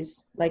dog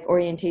days, like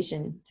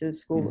orientation to the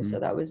school. Mm-hmm. So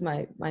that was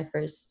my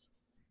first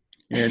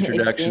your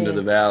introduction to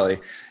the Valley.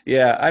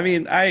 Yeah, I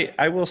mean,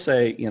 I will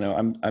say,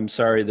 I'm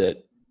sorry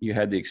that you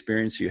had the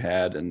experience you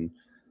had, and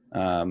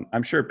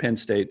I'm sure Penn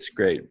State's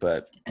great,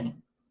 but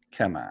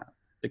come on,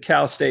 the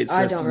Cal State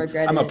system. I don't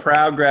regret I'm it. a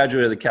proud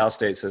graduate of the Cal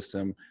State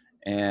system,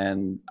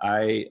 and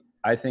I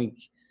think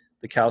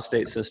the Cal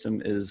State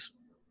system is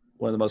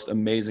one of the most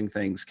amazing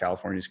things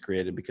California's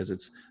created because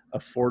it's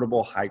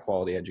affordable, high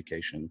quality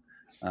education.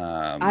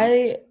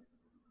 There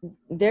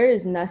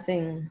is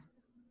nothing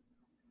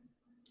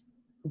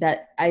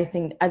that I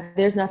think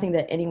there's nothing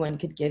that anyone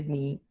could give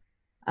me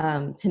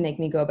to make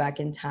me go back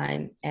in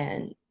time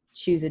and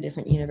choose a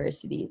different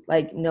university.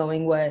 Like,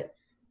 knowing what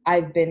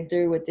I've been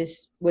through with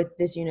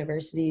this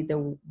university,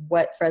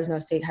 what Fresno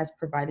State has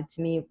provided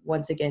to me,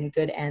 once again,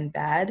 good and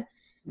bad.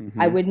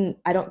 Mm-hmm.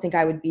 I don't think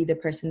I would be the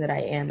person that I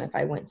am if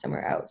I went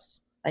somewhere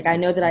else. Like, I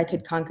know that I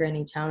could conquer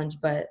any challenge,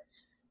 but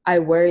I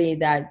worry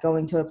that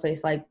going to a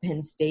place like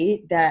Penn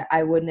State, that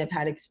I wouldn't have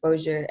had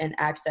exposure and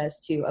access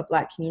to a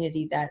Black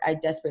community that I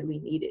desperately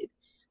needed.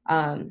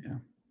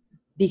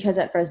 Because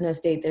at Fresno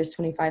State, there's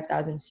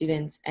 25,000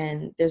 students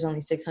and there's only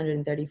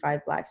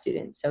 635 Black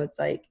students. So it's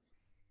like,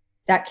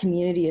 that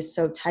community is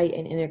so tight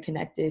and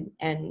interconnected,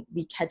 and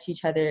we catch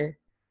each other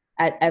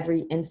at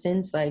every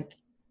instance. Like,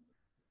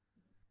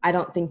 I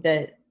don't think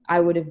that I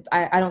would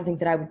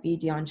be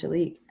Dion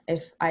Chalik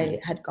if I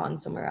had gone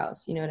somewhere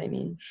else. You know what I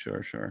mean?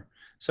 Sure.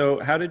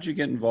 So how did you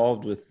get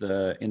involved with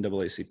the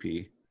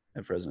NAACP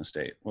at Fresno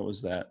State? What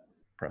was that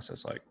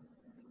process like?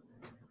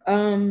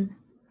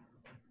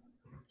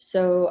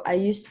 So I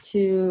used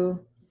to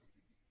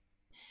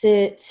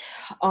sit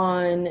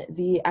on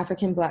the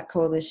African Black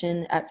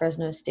Coalition at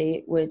Fresno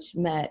State, which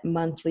met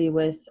monthly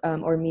with,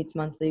 or meets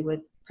monthly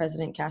with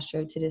President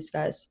Castro to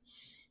discuss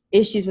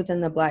issues within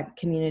the Black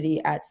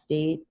community at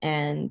state,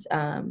 and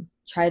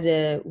try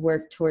to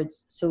work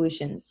towards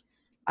solutions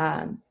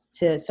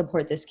to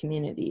support this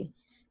community.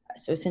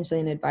 So essentially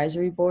an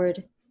advisory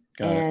board.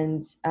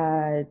 And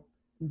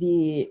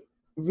the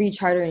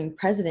rechartering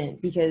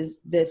president,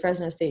 because the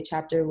Fresno State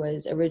chapter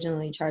was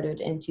originally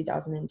chartered in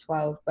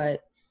 2012,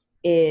 but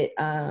it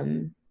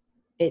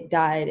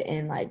died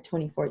in like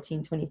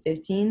 2014,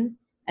 2015,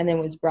 and then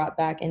was brought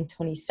back in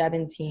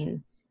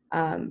 2017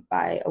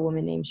 by a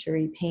woman named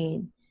Cherie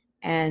Payne.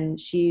 And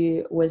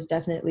she was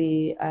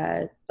definitely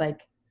like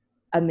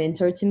a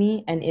mentor to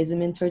me and is a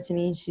mentor to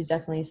me. She's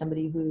definitely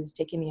somebody who's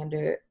taken me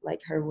under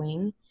like her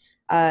wing.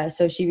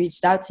 So she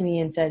reached out to me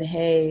and said,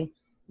 hey,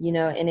 you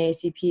know, in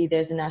AACP,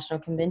 there's a national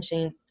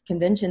convention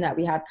that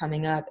we have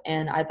coming up,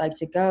 and I'd like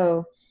to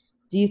go.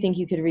 Do you think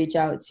you could reach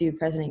out to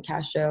President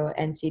Castro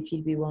and see if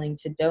he'd be willing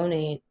to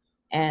donate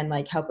and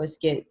like help us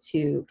get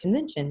to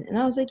convention? And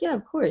I was like, yeah,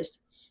 of course.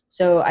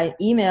 So I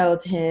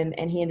emailed him,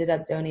 and he ended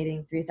up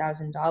donating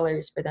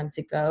 $3,000 for them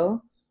to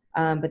go.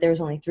 But there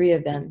was only 3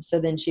 of them. So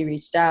then she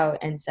reached out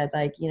and said,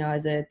 like, you know,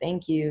 as a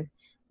thank you,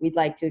 we'd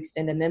like to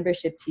extend a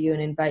membership to you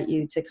and invite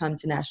you to come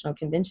to national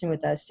convention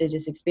with us to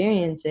just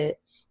experience it.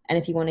 And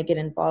if you want to get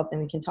involved, then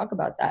we can talk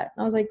about that.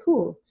 And I was like,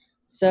 cool.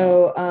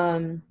 So,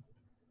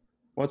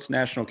 What's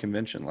national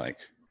convention like?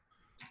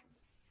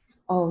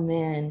 oh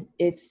man,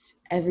 it's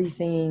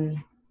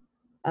everything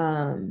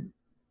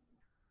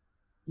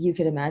you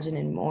could imagine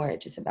and more,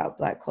 just about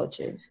Black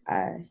culture.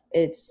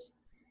 It's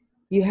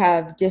You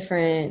have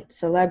different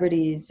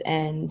celebrities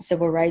and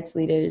civil rights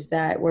leaders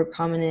that were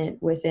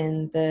prominent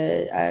within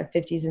the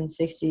 50s and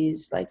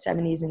 60s, like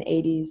 70s and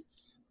 80s,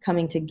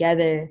 coming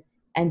together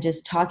and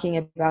just talking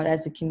about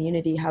as a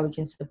community how we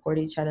can support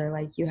each other.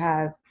 Like you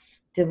have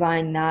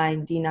Divine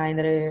Nine, D9,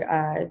 that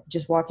are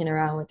just walking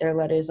around with their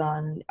letters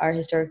on our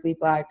historically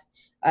Black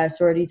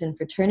sororities and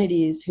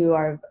fraternities who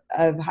are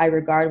of high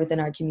regard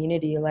within our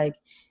community. Like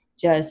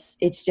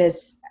it's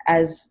just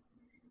as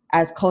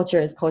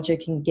culture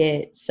can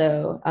get.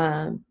 So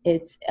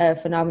it's a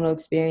phenomenal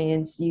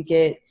experience. You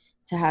get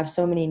to have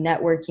so many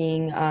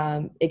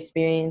networking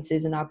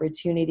experiences and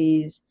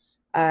opportunities,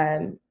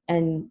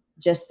 and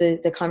just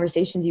the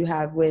conversations you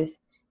have with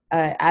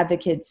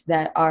advocates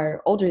that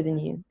are older than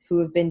you, who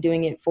have been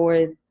doing it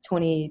for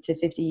 20 to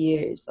 50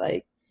 years.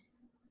 Like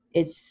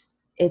it's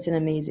an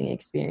amazing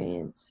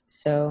experience.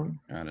 So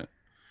Got it.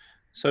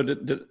 So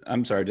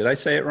I'm sorry, did I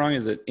say it wrong?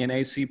 Is it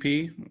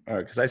NACP?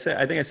 Because I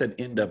think I said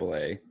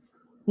NAA.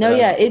 no,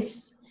 yeah,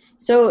 it's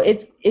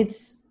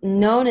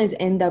known as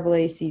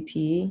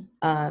NAACP,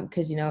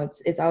 because you know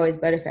it's always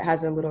better if it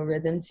has a little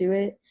rhythm to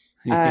it.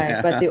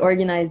 Yeah. But the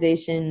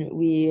organization,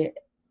 we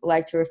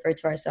like to refer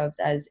to ourselves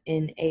as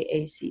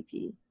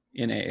NAACP,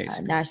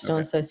 NAACP. National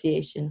Okay.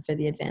 Association for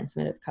the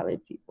Advancement of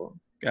Colored People.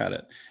 Got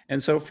it.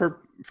 And so for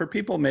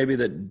people maybe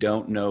that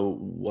don't know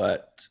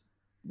what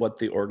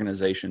the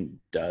organization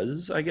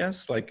does, I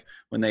guess, like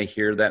when they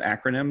hear that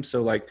acronym,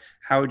 so like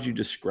how would you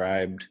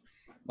describe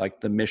like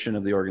the mission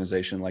of the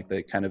organization, like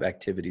the kind of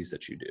activities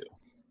that you do?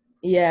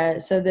 Yeah,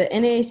 so the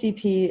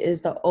NAACP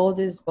is the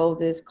oldest,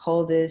 boldest,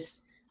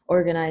 coldest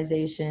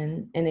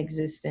organization in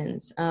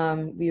existence.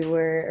 We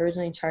were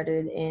originally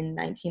chartered in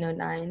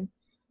 1909,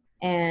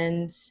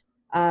 and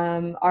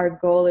our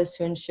goal is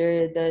to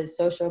ensure the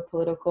social,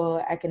 political,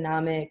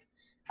 economic,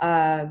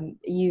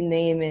 you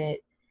name it,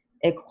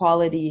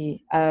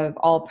 equality of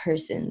all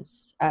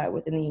persons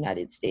within the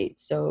United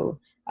States. So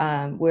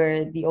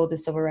we're the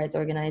oldest civil rights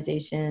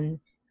organization.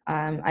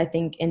 I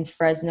think in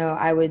Fresno,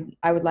 I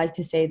would like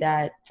to say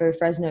that for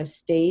Fresno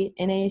State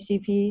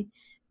NAACP,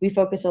 we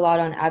focus a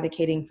lot on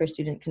advocating for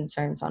student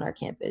concerns on our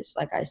campus.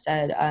 Like I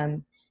said,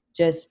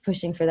 just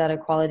pushing for that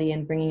equality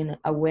and bringing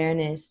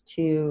awareness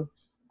to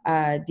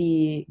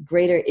the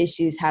greater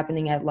issues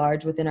happening at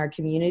large within our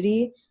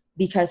community,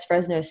 because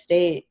Fresno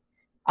State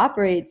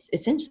operates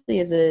essentially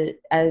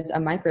as a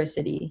micro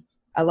city.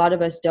 A lot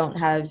of us don't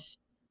have,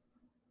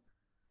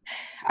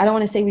 I don't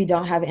want to say we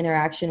don't have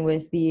interaction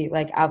with the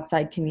like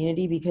outside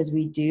community, because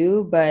we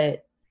do,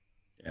 but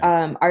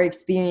our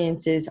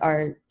experiences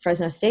are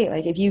Fresno State.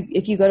 Like if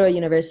you go to a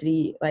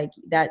university, like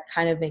that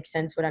kind of makes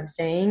sense what I'm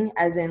saying,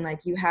 as in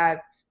like you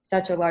have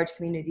such a large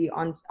community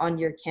on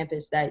your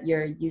campus that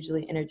you're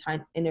usually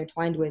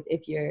intertwined with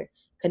if you're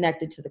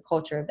connected to the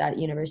culture of that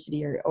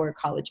university or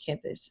college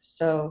campus.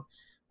 So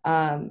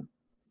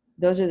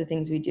those are the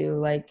things we do.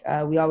 Like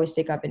we always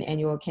take up an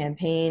annual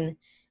campaign.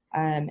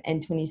 In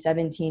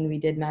 2017, we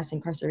did mass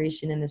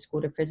incarceration in the school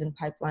to prison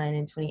pipeline.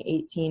 In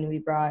 2018, we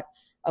brought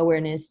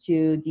awareness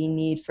to the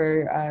need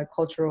for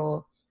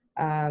cultural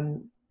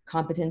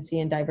competency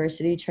and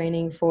diversity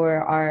training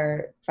for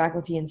our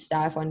faculty and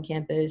staff on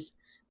campus.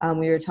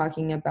 We were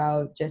talking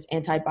about just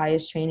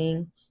anti-bias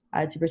training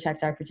to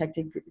protect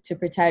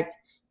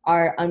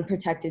our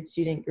unprotected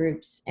student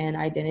groups and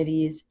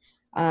identities.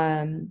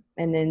 And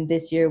then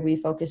this year we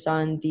focused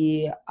on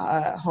the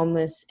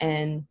homelessness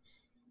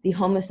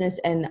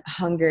and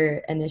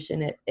hunger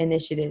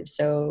initiative.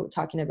 So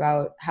talking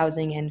about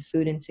housing and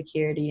food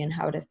insecurity and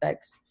how it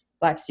affects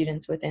Black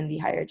students within the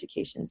higher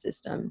education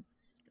system.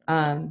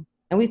 And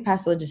we've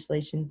passed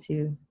legislation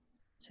too.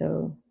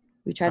 So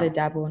we try to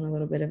dabble in a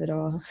little bit of it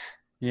all.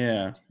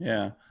 Yeah,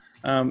 yeah.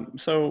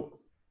 So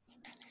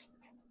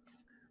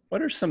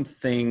what are some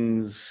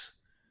things,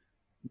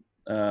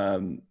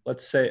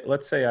 let's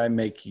say I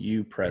make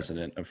you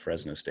president of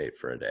Fresno State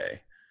for a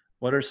day.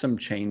 What are some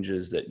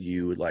changes that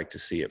you would like to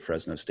see at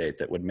Fresno State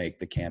that would make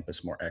the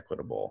campus more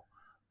equitable?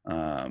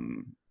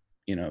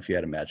 If you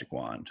had a magic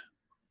wand.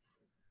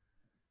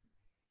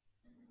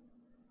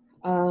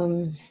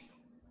 I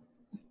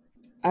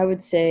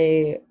would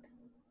say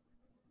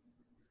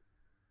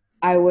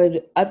I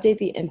would update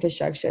the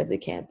infrastructure of the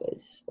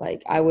campus.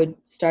 Like I would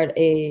start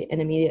an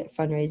immediate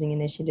fundraising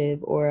initiative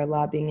or a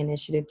lobbying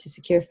initiative to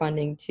secure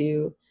funding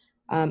to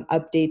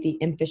update the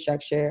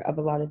infrastructure of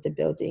a lot of the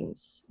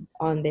buildings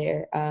on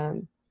there.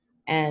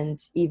 And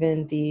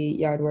even the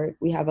yard work.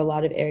 We have a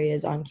lot of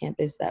areas on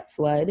campus that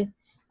flood.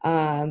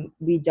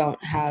 We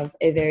don't have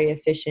a very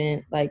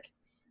efficient like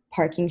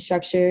parking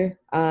structure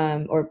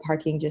or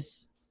parking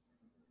just,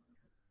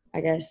 I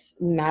guess,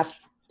 map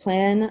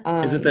plan.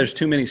 Is it there's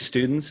too many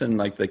students and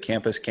like the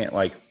campus can't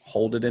like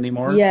hold it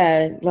anymore?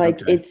 Yeah,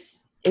 like Okay.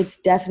 it's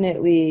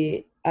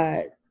definitely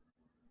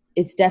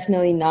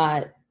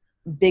not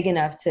big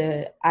enough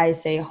to, I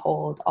say,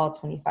 hold all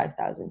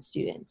 25,000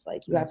 students.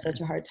 Like you have Okay. such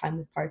a hard time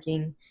with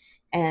parking.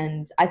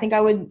 And I think I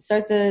would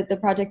start the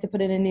project to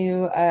put in a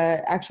new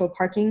actual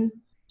parking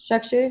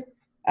structure.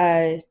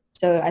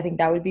 So I think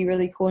that would be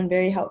really cool and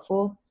very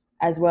helpful,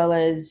 as well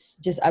as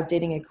just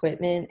updating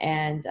equipment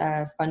and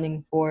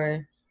funding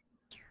for,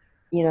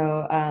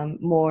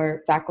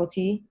 more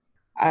faculty.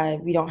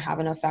 We don't have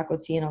enough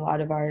faculty, and a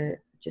lot of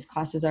our just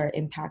classes are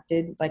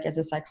impacted. Like as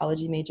a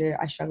psychology major,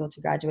 I struggle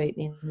to graduate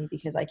mainly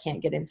because I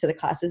can't get into the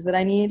classes that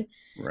I need.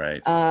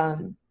 Right.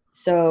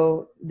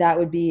 So that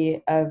would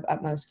be of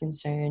utmost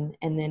concern.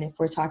 And then if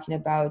we're talking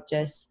about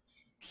just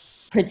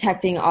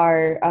protecting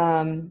our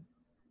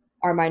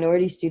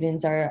minority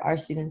students, our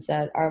students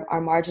that are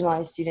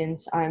marginalized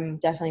students, I'm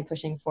definitely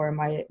pushing for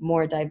my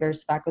more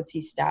diverse faculty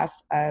staff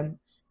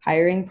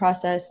hiring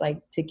process,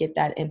 like to get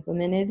that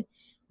implemented.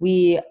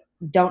 We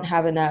don't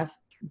have enough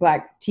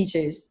Black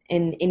teachers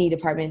in any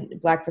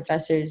department, Black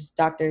professors,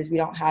 doctors, we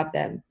don't have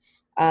them.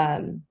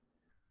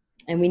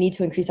 And we need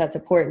to increase that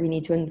support. We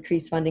need to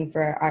increase funding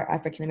for our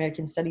African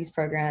American Studies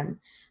program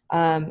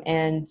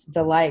and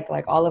the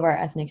like all of our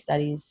ethnic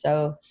studies.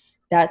 So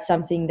that's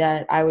something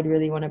that I would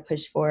really want to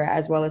push for,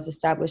 as well as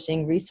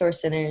establishing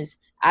resource centers,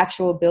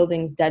 actual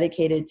buildings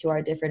dedicated to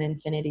our different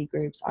affinity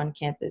groups on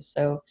campus.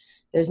 So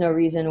there's no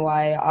reason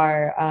why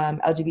our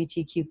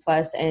LGBTQ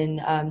plus and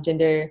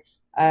gender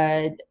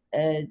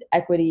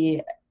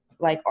equity,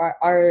 like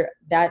our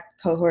that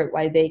cohort,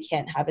 why they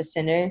can't have a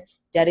center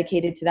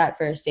dedicated to that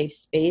for a safe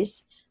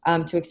space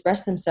to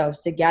express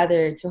themselves, to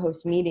gather, to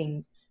host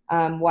meetings.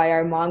 Why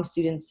our Hmong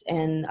students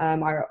and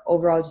our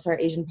overall just our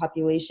Asian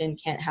population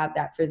can't have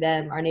that for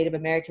them, our Native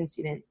American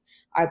students,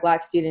 our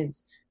Black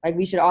students. Like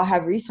we should all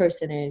have resource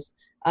centers.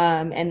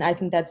 And I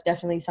think that's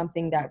definitely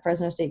something that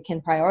Fresno State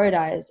can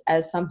prioritize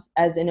as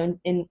an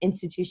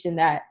institution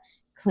that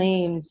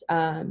claims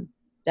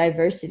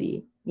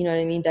diversity. You know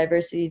what I mean?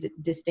 Diversity,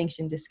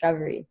 distinction,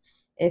 discovery.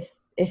 If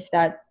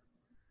that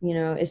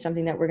is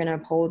something that we're going to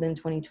uphold in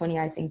 2020,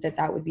 I think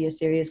that would be a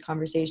serious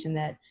conversation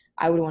that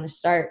I would want to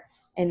start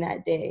in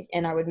that day,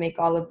 and I would make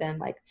all of them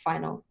like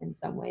final in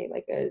some way,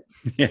 like a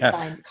Yeah.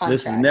 signed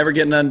This is contract. never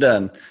getting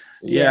undone.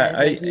 Yeah. Yeah,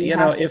 like you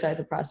have to start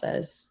the If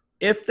process.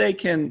 they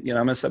can,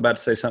 I'm about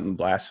to say something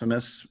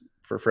blasphemous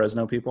for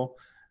Fresno people.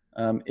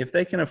 If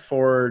they can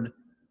afford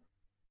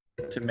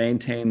to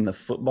maintain the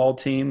football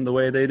team the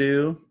way they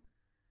do,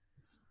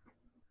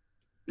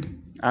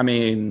 I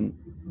mean,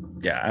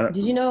 yeah.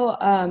 Did you know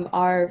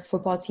our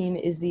football team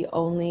is the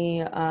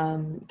only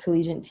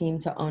collegiate team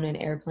to own an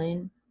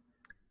airplane?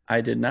 I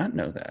did not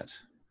know that.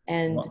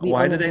 And we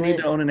Why own do a they need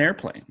to blimp own an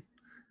airplane?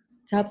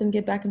 to help them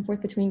get back and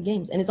forth between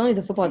games. And it's only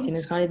the football team. What?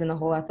 It's not even the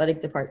whole athletic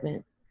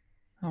department.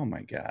 Oh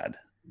my God.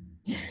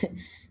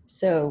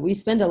 So we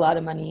spend a lot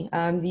of money.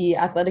 The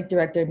athletic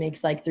director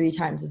makes like 3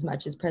 times as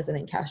much as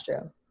President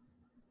Castro.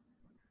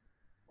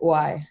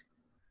 Why?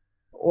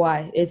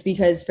 It's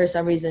because for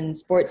some reason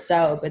sports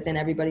sell, but then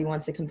everybody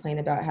wants to complain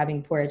about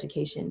having poor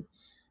education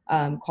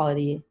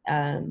quality.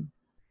 And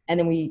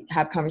then we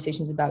have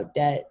conversations about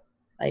debt.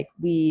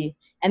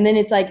 And then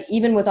it's like,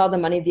 even with all the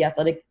money the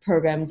athletic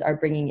programs are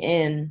bringing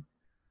in,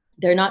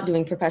 they're not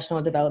doing professional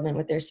development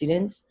with their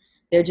students.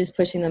 They're just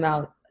pushing them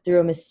out through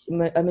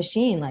a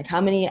machine. Like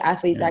how many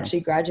athletes actually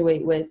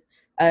graduate with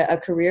a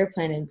career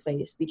plan in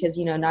place? Because,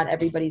 not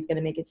everybody's going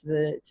to make it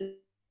to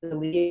the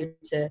league,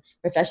 to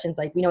professions.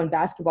 Like we know in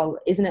basketball,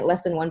 isn't it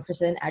less than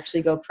 1%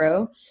 actually go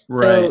pro?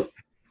 Right. So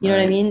you know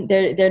what I mean?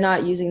 They're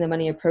not using the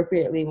money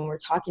appropriately when we're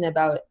talking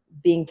about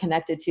being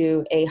connected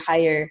to a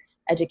higher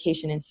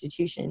education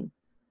institution.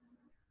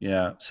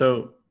 Yeah.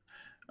 So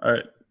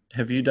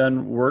have you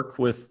done work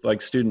with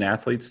like student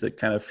athletes that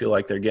kind of feel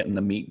like they're getting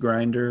the meat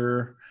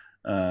grinder?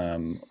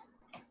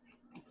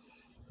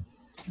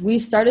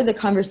 We've started the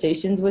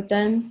conversations with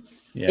them.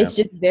 Yeah. It's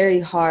just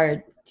very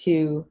hard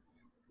to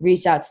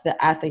reach out to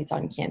the athletes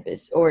on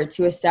campus or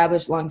to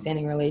establish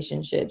longstanding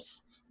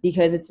relationships,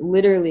 because it's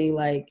literally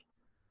like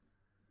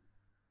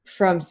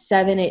from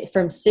 6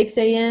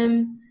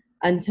 a.m.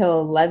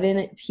 until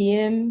 11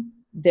 p.m.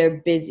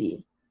 they're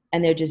busy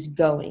and they're just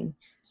going.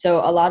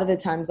 So a lot of the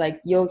times, like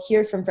you'll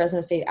hear from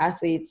Fresno State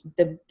athletes,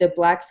 the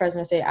Black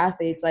Fresno State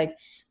athletes, like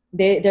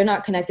they're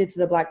not connected to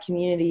the Black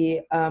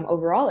community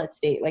overall at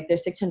State. Like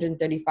there's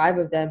 635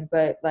 of them,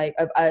 but like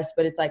of us,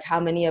 but it's like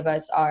how many of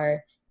us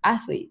are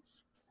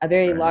athletes? A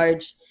very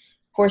large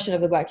portion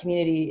of the Black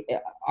community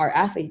are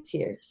athletes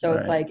here. So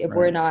it's Right, like, if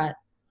we're right. not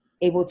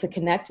able to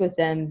connect with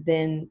them,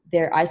 then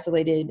they're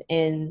isolated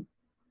in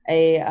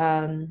a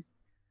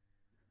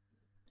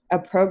a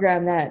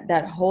program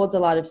that holds a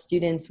lot of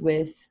students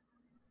with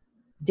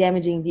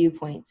damaging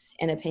viewpoints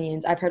and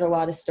opinions. I've heard a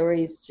lot of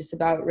stories just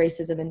about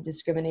racism and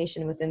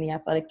discrimination within the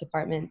athletic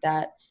department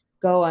that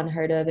go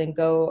unheard of and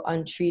go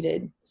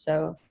untreated.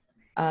 So,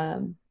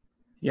 um,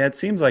 Yeah, it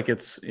seems like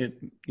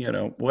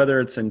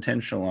whether it's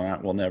intentional or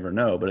not, we'll never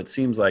know, but it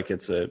seems like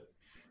it's a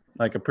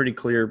pretty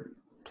clear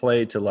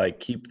play to like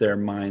keep their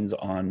minds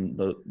on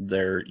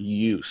their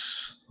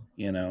use.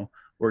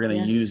 We're going to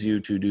yeah, use you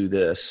to do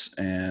this,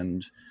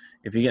 and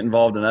if you get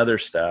involved in other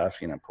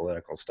stuff,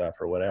 political stuff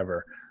or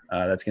whatever,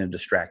 that's going to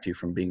distract you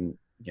from being,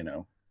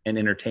 an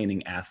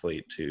entertaining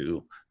athlete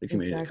to the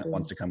community that exactly.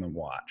 wants to come and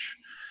watch.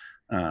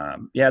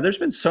 Yeah, there's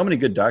been so many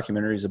good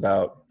documentaries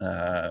about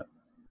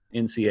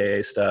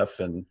NCAA stuff,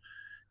 and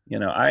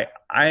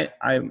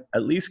I'm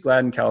at least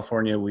glad in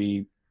California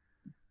we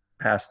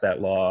passed that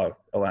law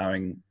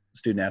allowing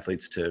student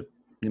athletes to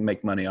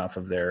make money off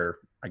of their,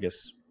 I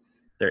guess,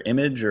 their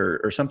image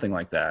or something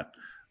like that.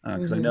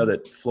 Because I know Hmm.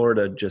 that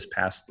Florida just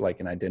passed like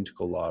an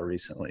identical law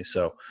recently.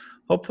 So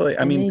hopefully,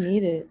 I And mean, they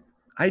need it.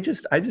 I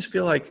just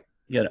feel like,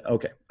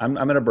 okay, I'm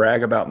going to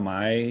brag about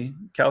my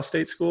Cal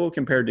State school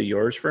compared to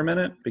yours for a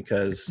minute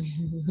because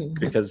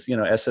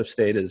SF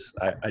State is,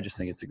 I just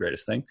think it's the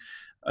greatest thing.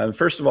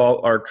 First of all,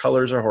 our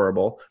colors are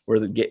horrible.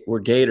 We're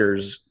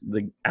gators,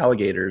 the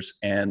alligators,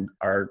 and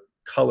our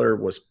color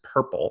was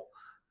purple.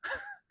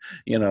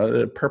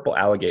 The purple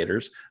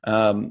alligators.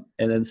 And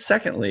then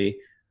secondly,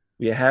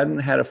 we hadn't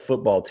had a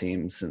football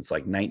team since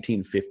like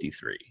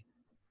 1953,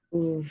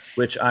 Oof.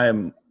 which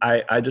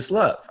I just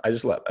love. I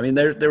just love. I mean,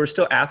 there were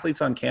still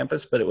athletes on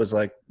campus, but it was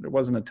like there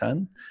wasn't a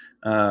ton.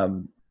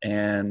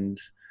 And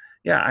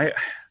yeah,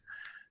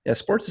 yeah,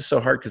 sports is so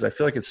hard because I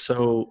feel like it's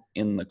so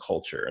in the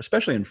culture,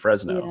 especially in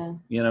Fresno.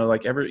 Yeah.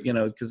 Like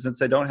because since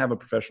they don't have a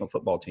professional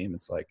football team,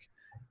 it's like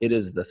it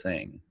is the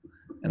thing.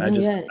 And No,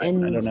 yeah. I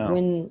And don't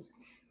know.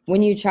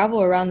 when you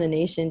travel around the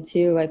nation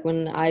too, like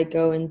when I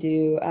go and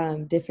do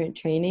different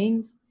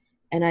trainings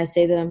and I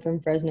say that I'm from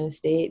Fresno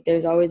State,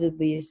 there's always at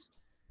least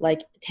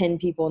like 10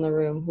 people in the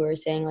room who are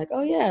saying like,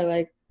 oh yeah,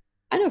 like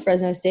I know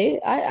Fresno State.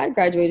 I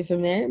graduated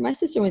from there. My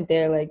sister went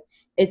there. Like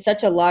it's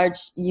such a large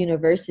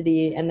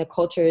university and the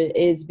culture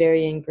is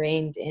very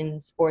ingrained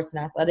in sports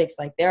and athletics.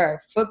 Like there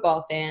are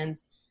football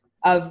fans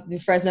of the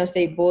Fresno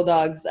State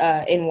Bulldogs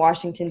in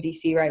Washington,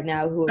 D.C. right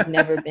now who have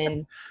never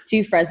been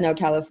to Fresno,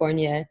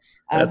 California,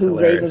 That's who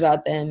rave hilarious.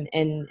 about them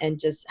and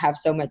just have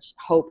so much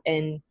hope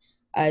and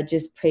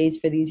just praise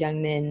for these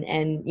young men.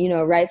 And,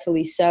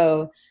 rightfully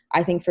so.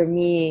 I think for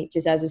me,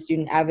 just as a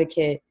student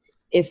advocate,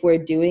 if we're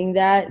doing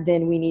that,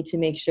 then we need to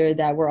make sure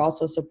that we're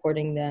also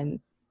supporting them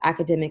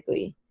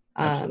academically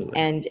Absolutely.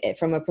 and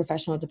from a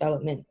professional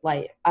development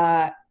light.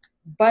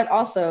 But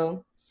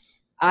also,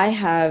 I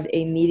have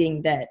a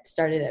meeting that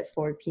started at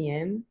 4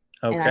 p.m.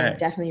 and I'm Okay.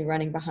 definitely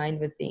running behind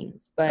with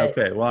things. But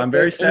Okay. Well, if I'm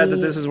very there's sad that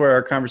this any, is where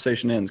our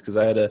conversation ends because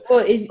I had a. well,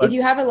 if But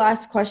you have a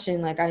last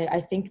question, like I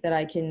think that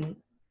okay. I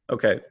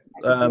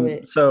could do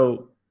it.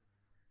 So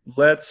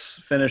let's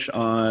finish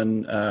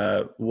on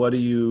what do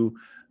you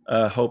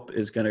hope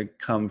is going to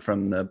come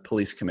from the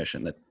police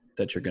commission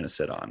that you're going to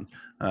sit on?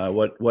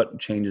 What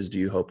changes do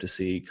you hope to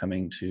see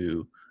coming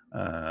to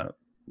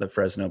the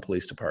Fresno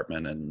Police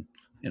Department and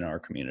in our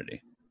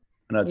community?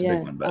 I know it's a big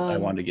Yeah. one, but I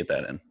wanted to get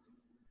that in.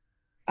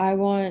 I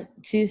want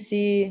to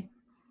see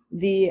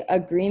the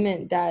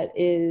agreement that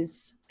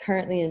is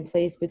currently in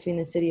place between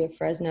the city of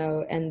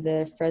Fresno and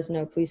the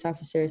Fresno Police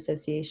Officer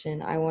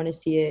Association. I want to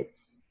see it,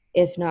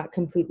 if not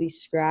completely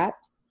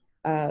scrapped,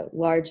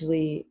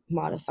 largely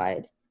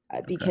modified,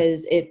 Okay.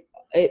 because it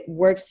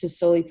works to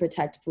solely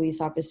protect police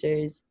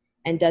officers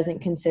and doesn't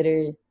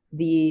consider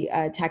the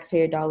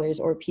taxpayer dollars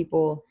or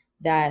people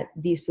that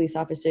these police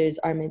officers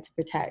are meant to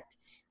protect.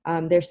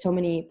 There's so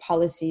many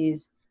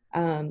policies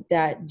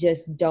that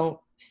just don't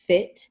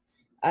fit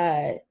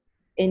uh,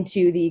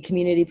 into the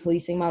community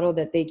policing model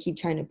that they keep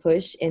trying to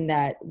push, in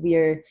that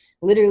we're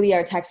literally,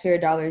 our taxpayer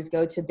dollars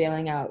go to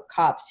bailing out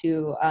cops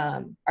who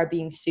are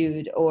being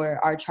sued or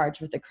are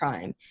charged with a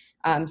crime.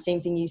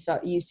 Same thing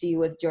you see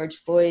with George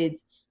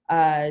Floyd's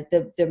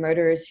the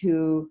murderers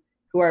who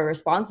are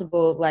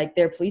responsible, like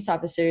they're police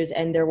officers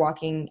and they're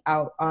walking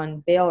out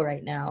on bail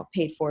right now,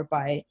 paid for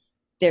by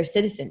their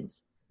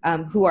citizens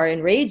who are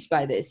enraged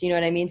by this. You know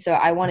what I mean? So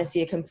I want to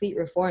see a complete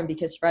reform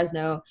because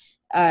Fresno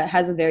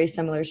has a very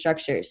similar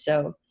structure.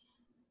 So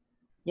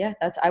yeah,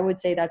 I would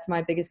say that's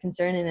my biggest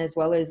concern, and as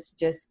well as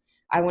just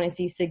I want to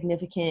see a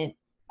significant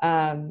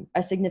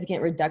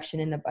reduction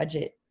in the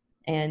budget.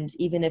 And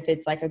even if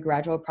it's like a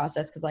gradual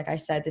process, because like I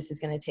said, this is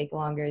going to take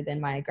longer than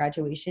my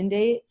graduation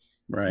date.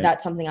 Right.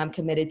 That's something I'm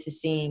committed to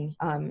seeing.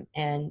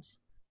 And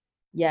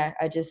yeah,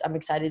 I'm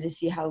excited to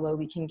see how low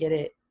we can get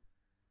it.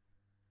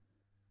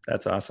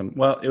 That's awesome.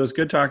 Well, it was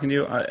good talking to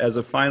you. As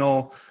a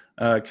final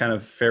kind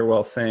of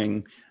farewell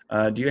thing,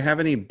 do you have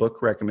any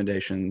book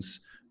recommendations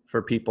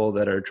for people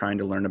that are trying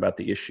to learn about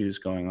the issues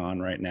going on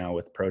right now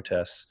with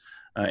protests?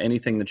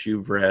 Anything that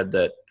you've read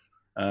that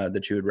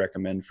you would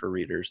recommend for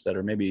readers that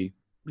are maybe,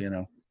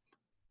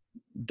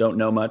 don't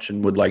know much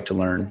and would like to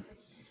learn?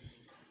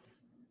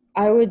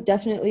 I would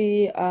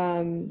definitely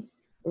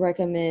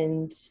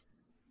recommend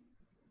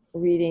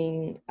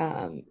reading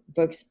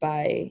books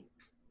by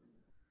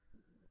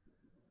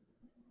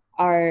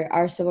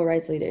our civil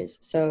rights leaders.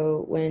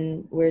 So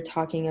when we're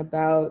talking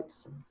about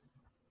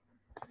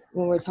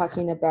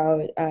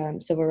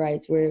civil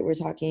rights, we're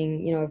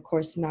talking, of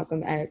course,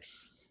 Malcolm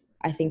X.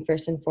 I think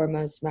first and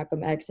foremost,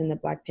 Malcolm X and the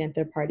Black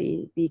Panther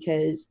Party,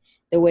 because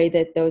the way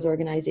that those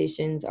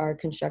organizations are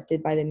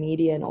constructed by the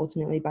media and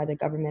ultimately by the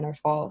government are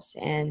false.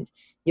 And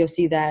you'll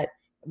see that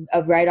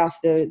right off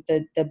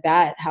the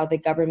bat, how the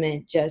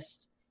government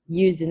just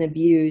used and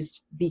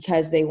abused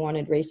because they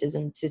wanted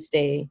racism to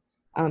stay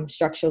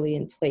structurally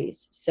in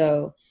place.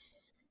 So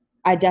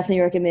I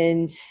definitely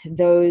recommend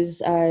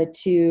those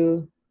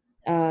two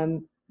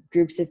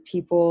groups of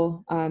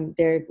people.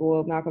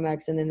 Malcolm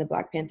X and then the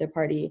Black Panther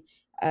Party.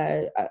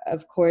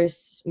 Of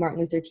course, Martin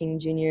Luther King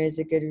Jr. is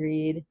a good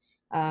read.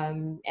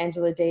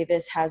 Angela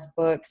Davis has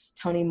books.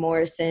 Toni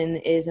Morrison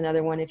is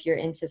another one if you're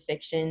into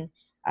fiction.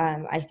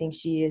 I think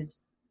she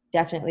is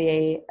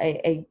definitely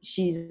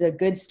she's a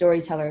good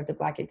storyteller of the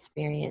Black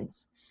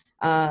experience.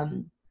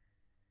 And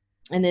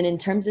then in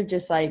terms of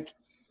just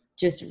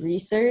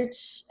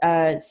research,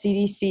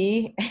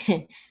 CDC,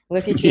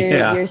 look at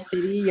your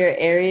city, your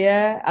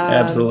area,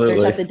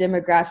 Absolutely. Search up the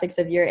demographics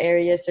of your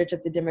area, search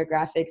up the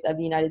demographics of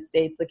the United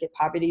States, look at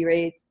poverty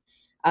rates,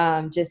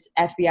 just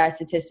FBI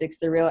statistics,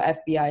 the real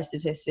FBI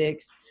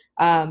statistics,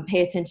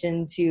 pay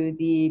attention to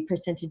the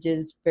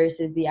percentages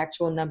versus the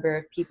actual number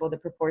of people, the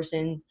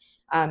proportions,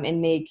 and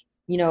make,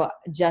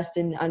 just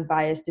and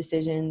unbiased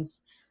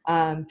decisions.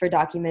 For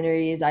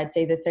documentaries, I'd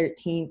say the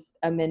 13th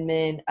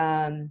Amendment,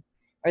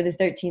 or the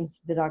 13th,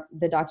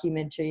 the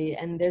documentary,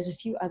 and there's a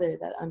few other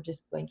that I'm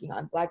just blanking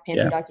on. Black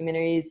Panther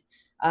documentaries,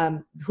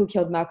 Who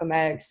Killed Malcolm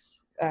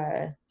X,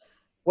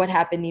 What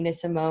Happened, Nina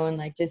Simone,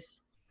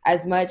 just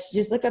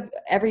look up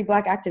every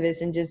Black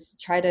activist and just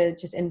try to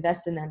just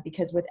invest in them,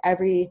 because with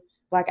every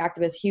Black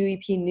activist, Huey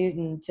P.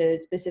 Newton to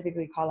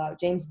specifically call out,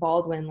 James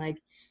Baldwin,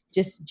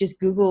 just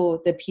Google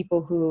the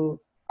people who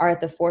are at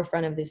the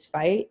forefront of this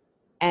fight.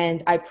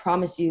 And I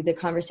promise you, the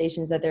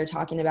conversations that they're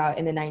talking about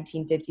in the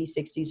 1950s,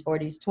 60s,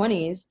 40s,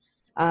 20s,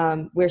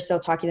 we're still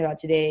talking about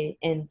today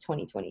in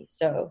 2020.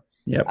 So,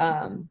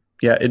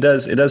 it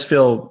does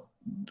feel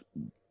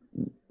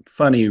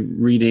funny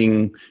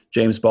reading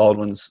James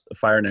Baldwin's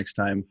Fire Next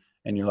Time,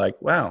 and you're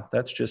like, wow,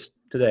 that's just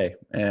today.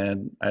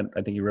 And I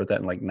think he wrote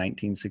that in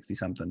 1960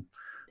 something.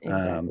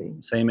 Exactly.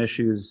 Same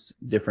issues,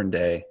 different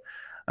day.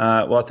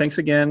 Well, thanks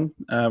again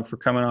for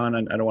coming on.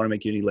 I don't want to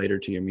make you any later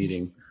to your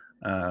meeting.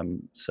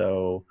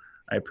 So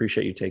I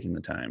appreciate you taking the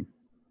time.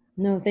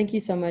 No, thank you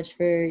so much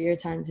for your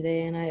time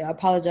today. And I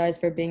apologize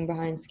for being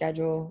behind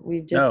schedule.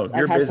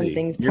 I've had busy. some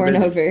things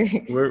pouring over.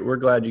 We're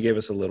glad you gave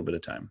us a little bit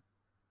of time.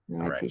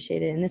 No, I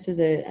appreciate it. And this was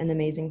an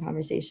amazing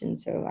conversation.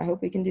 So I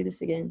hope we can do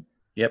this again.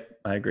 Yep,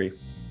 I agree.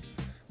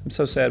 I'm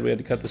so sad we had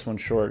to cut this one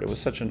short. It was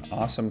such an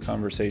awesome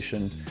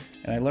conversation,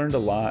 and I learned a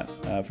lot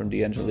from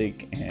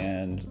D'Angelique,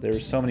 and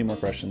there's so many more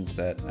questions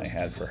that I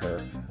had for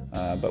her,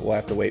 but we'll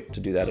have to wait to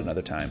do that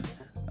another time.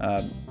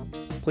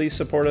 Please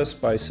support us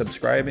by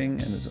subscribing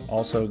and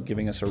also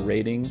giving us a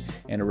rating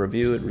and a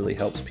review. It really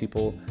helps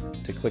people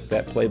to click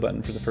that play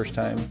button for the first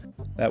time.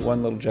 That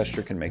one little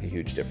gesture can make a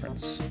huge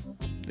difference.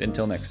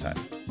 Until next time.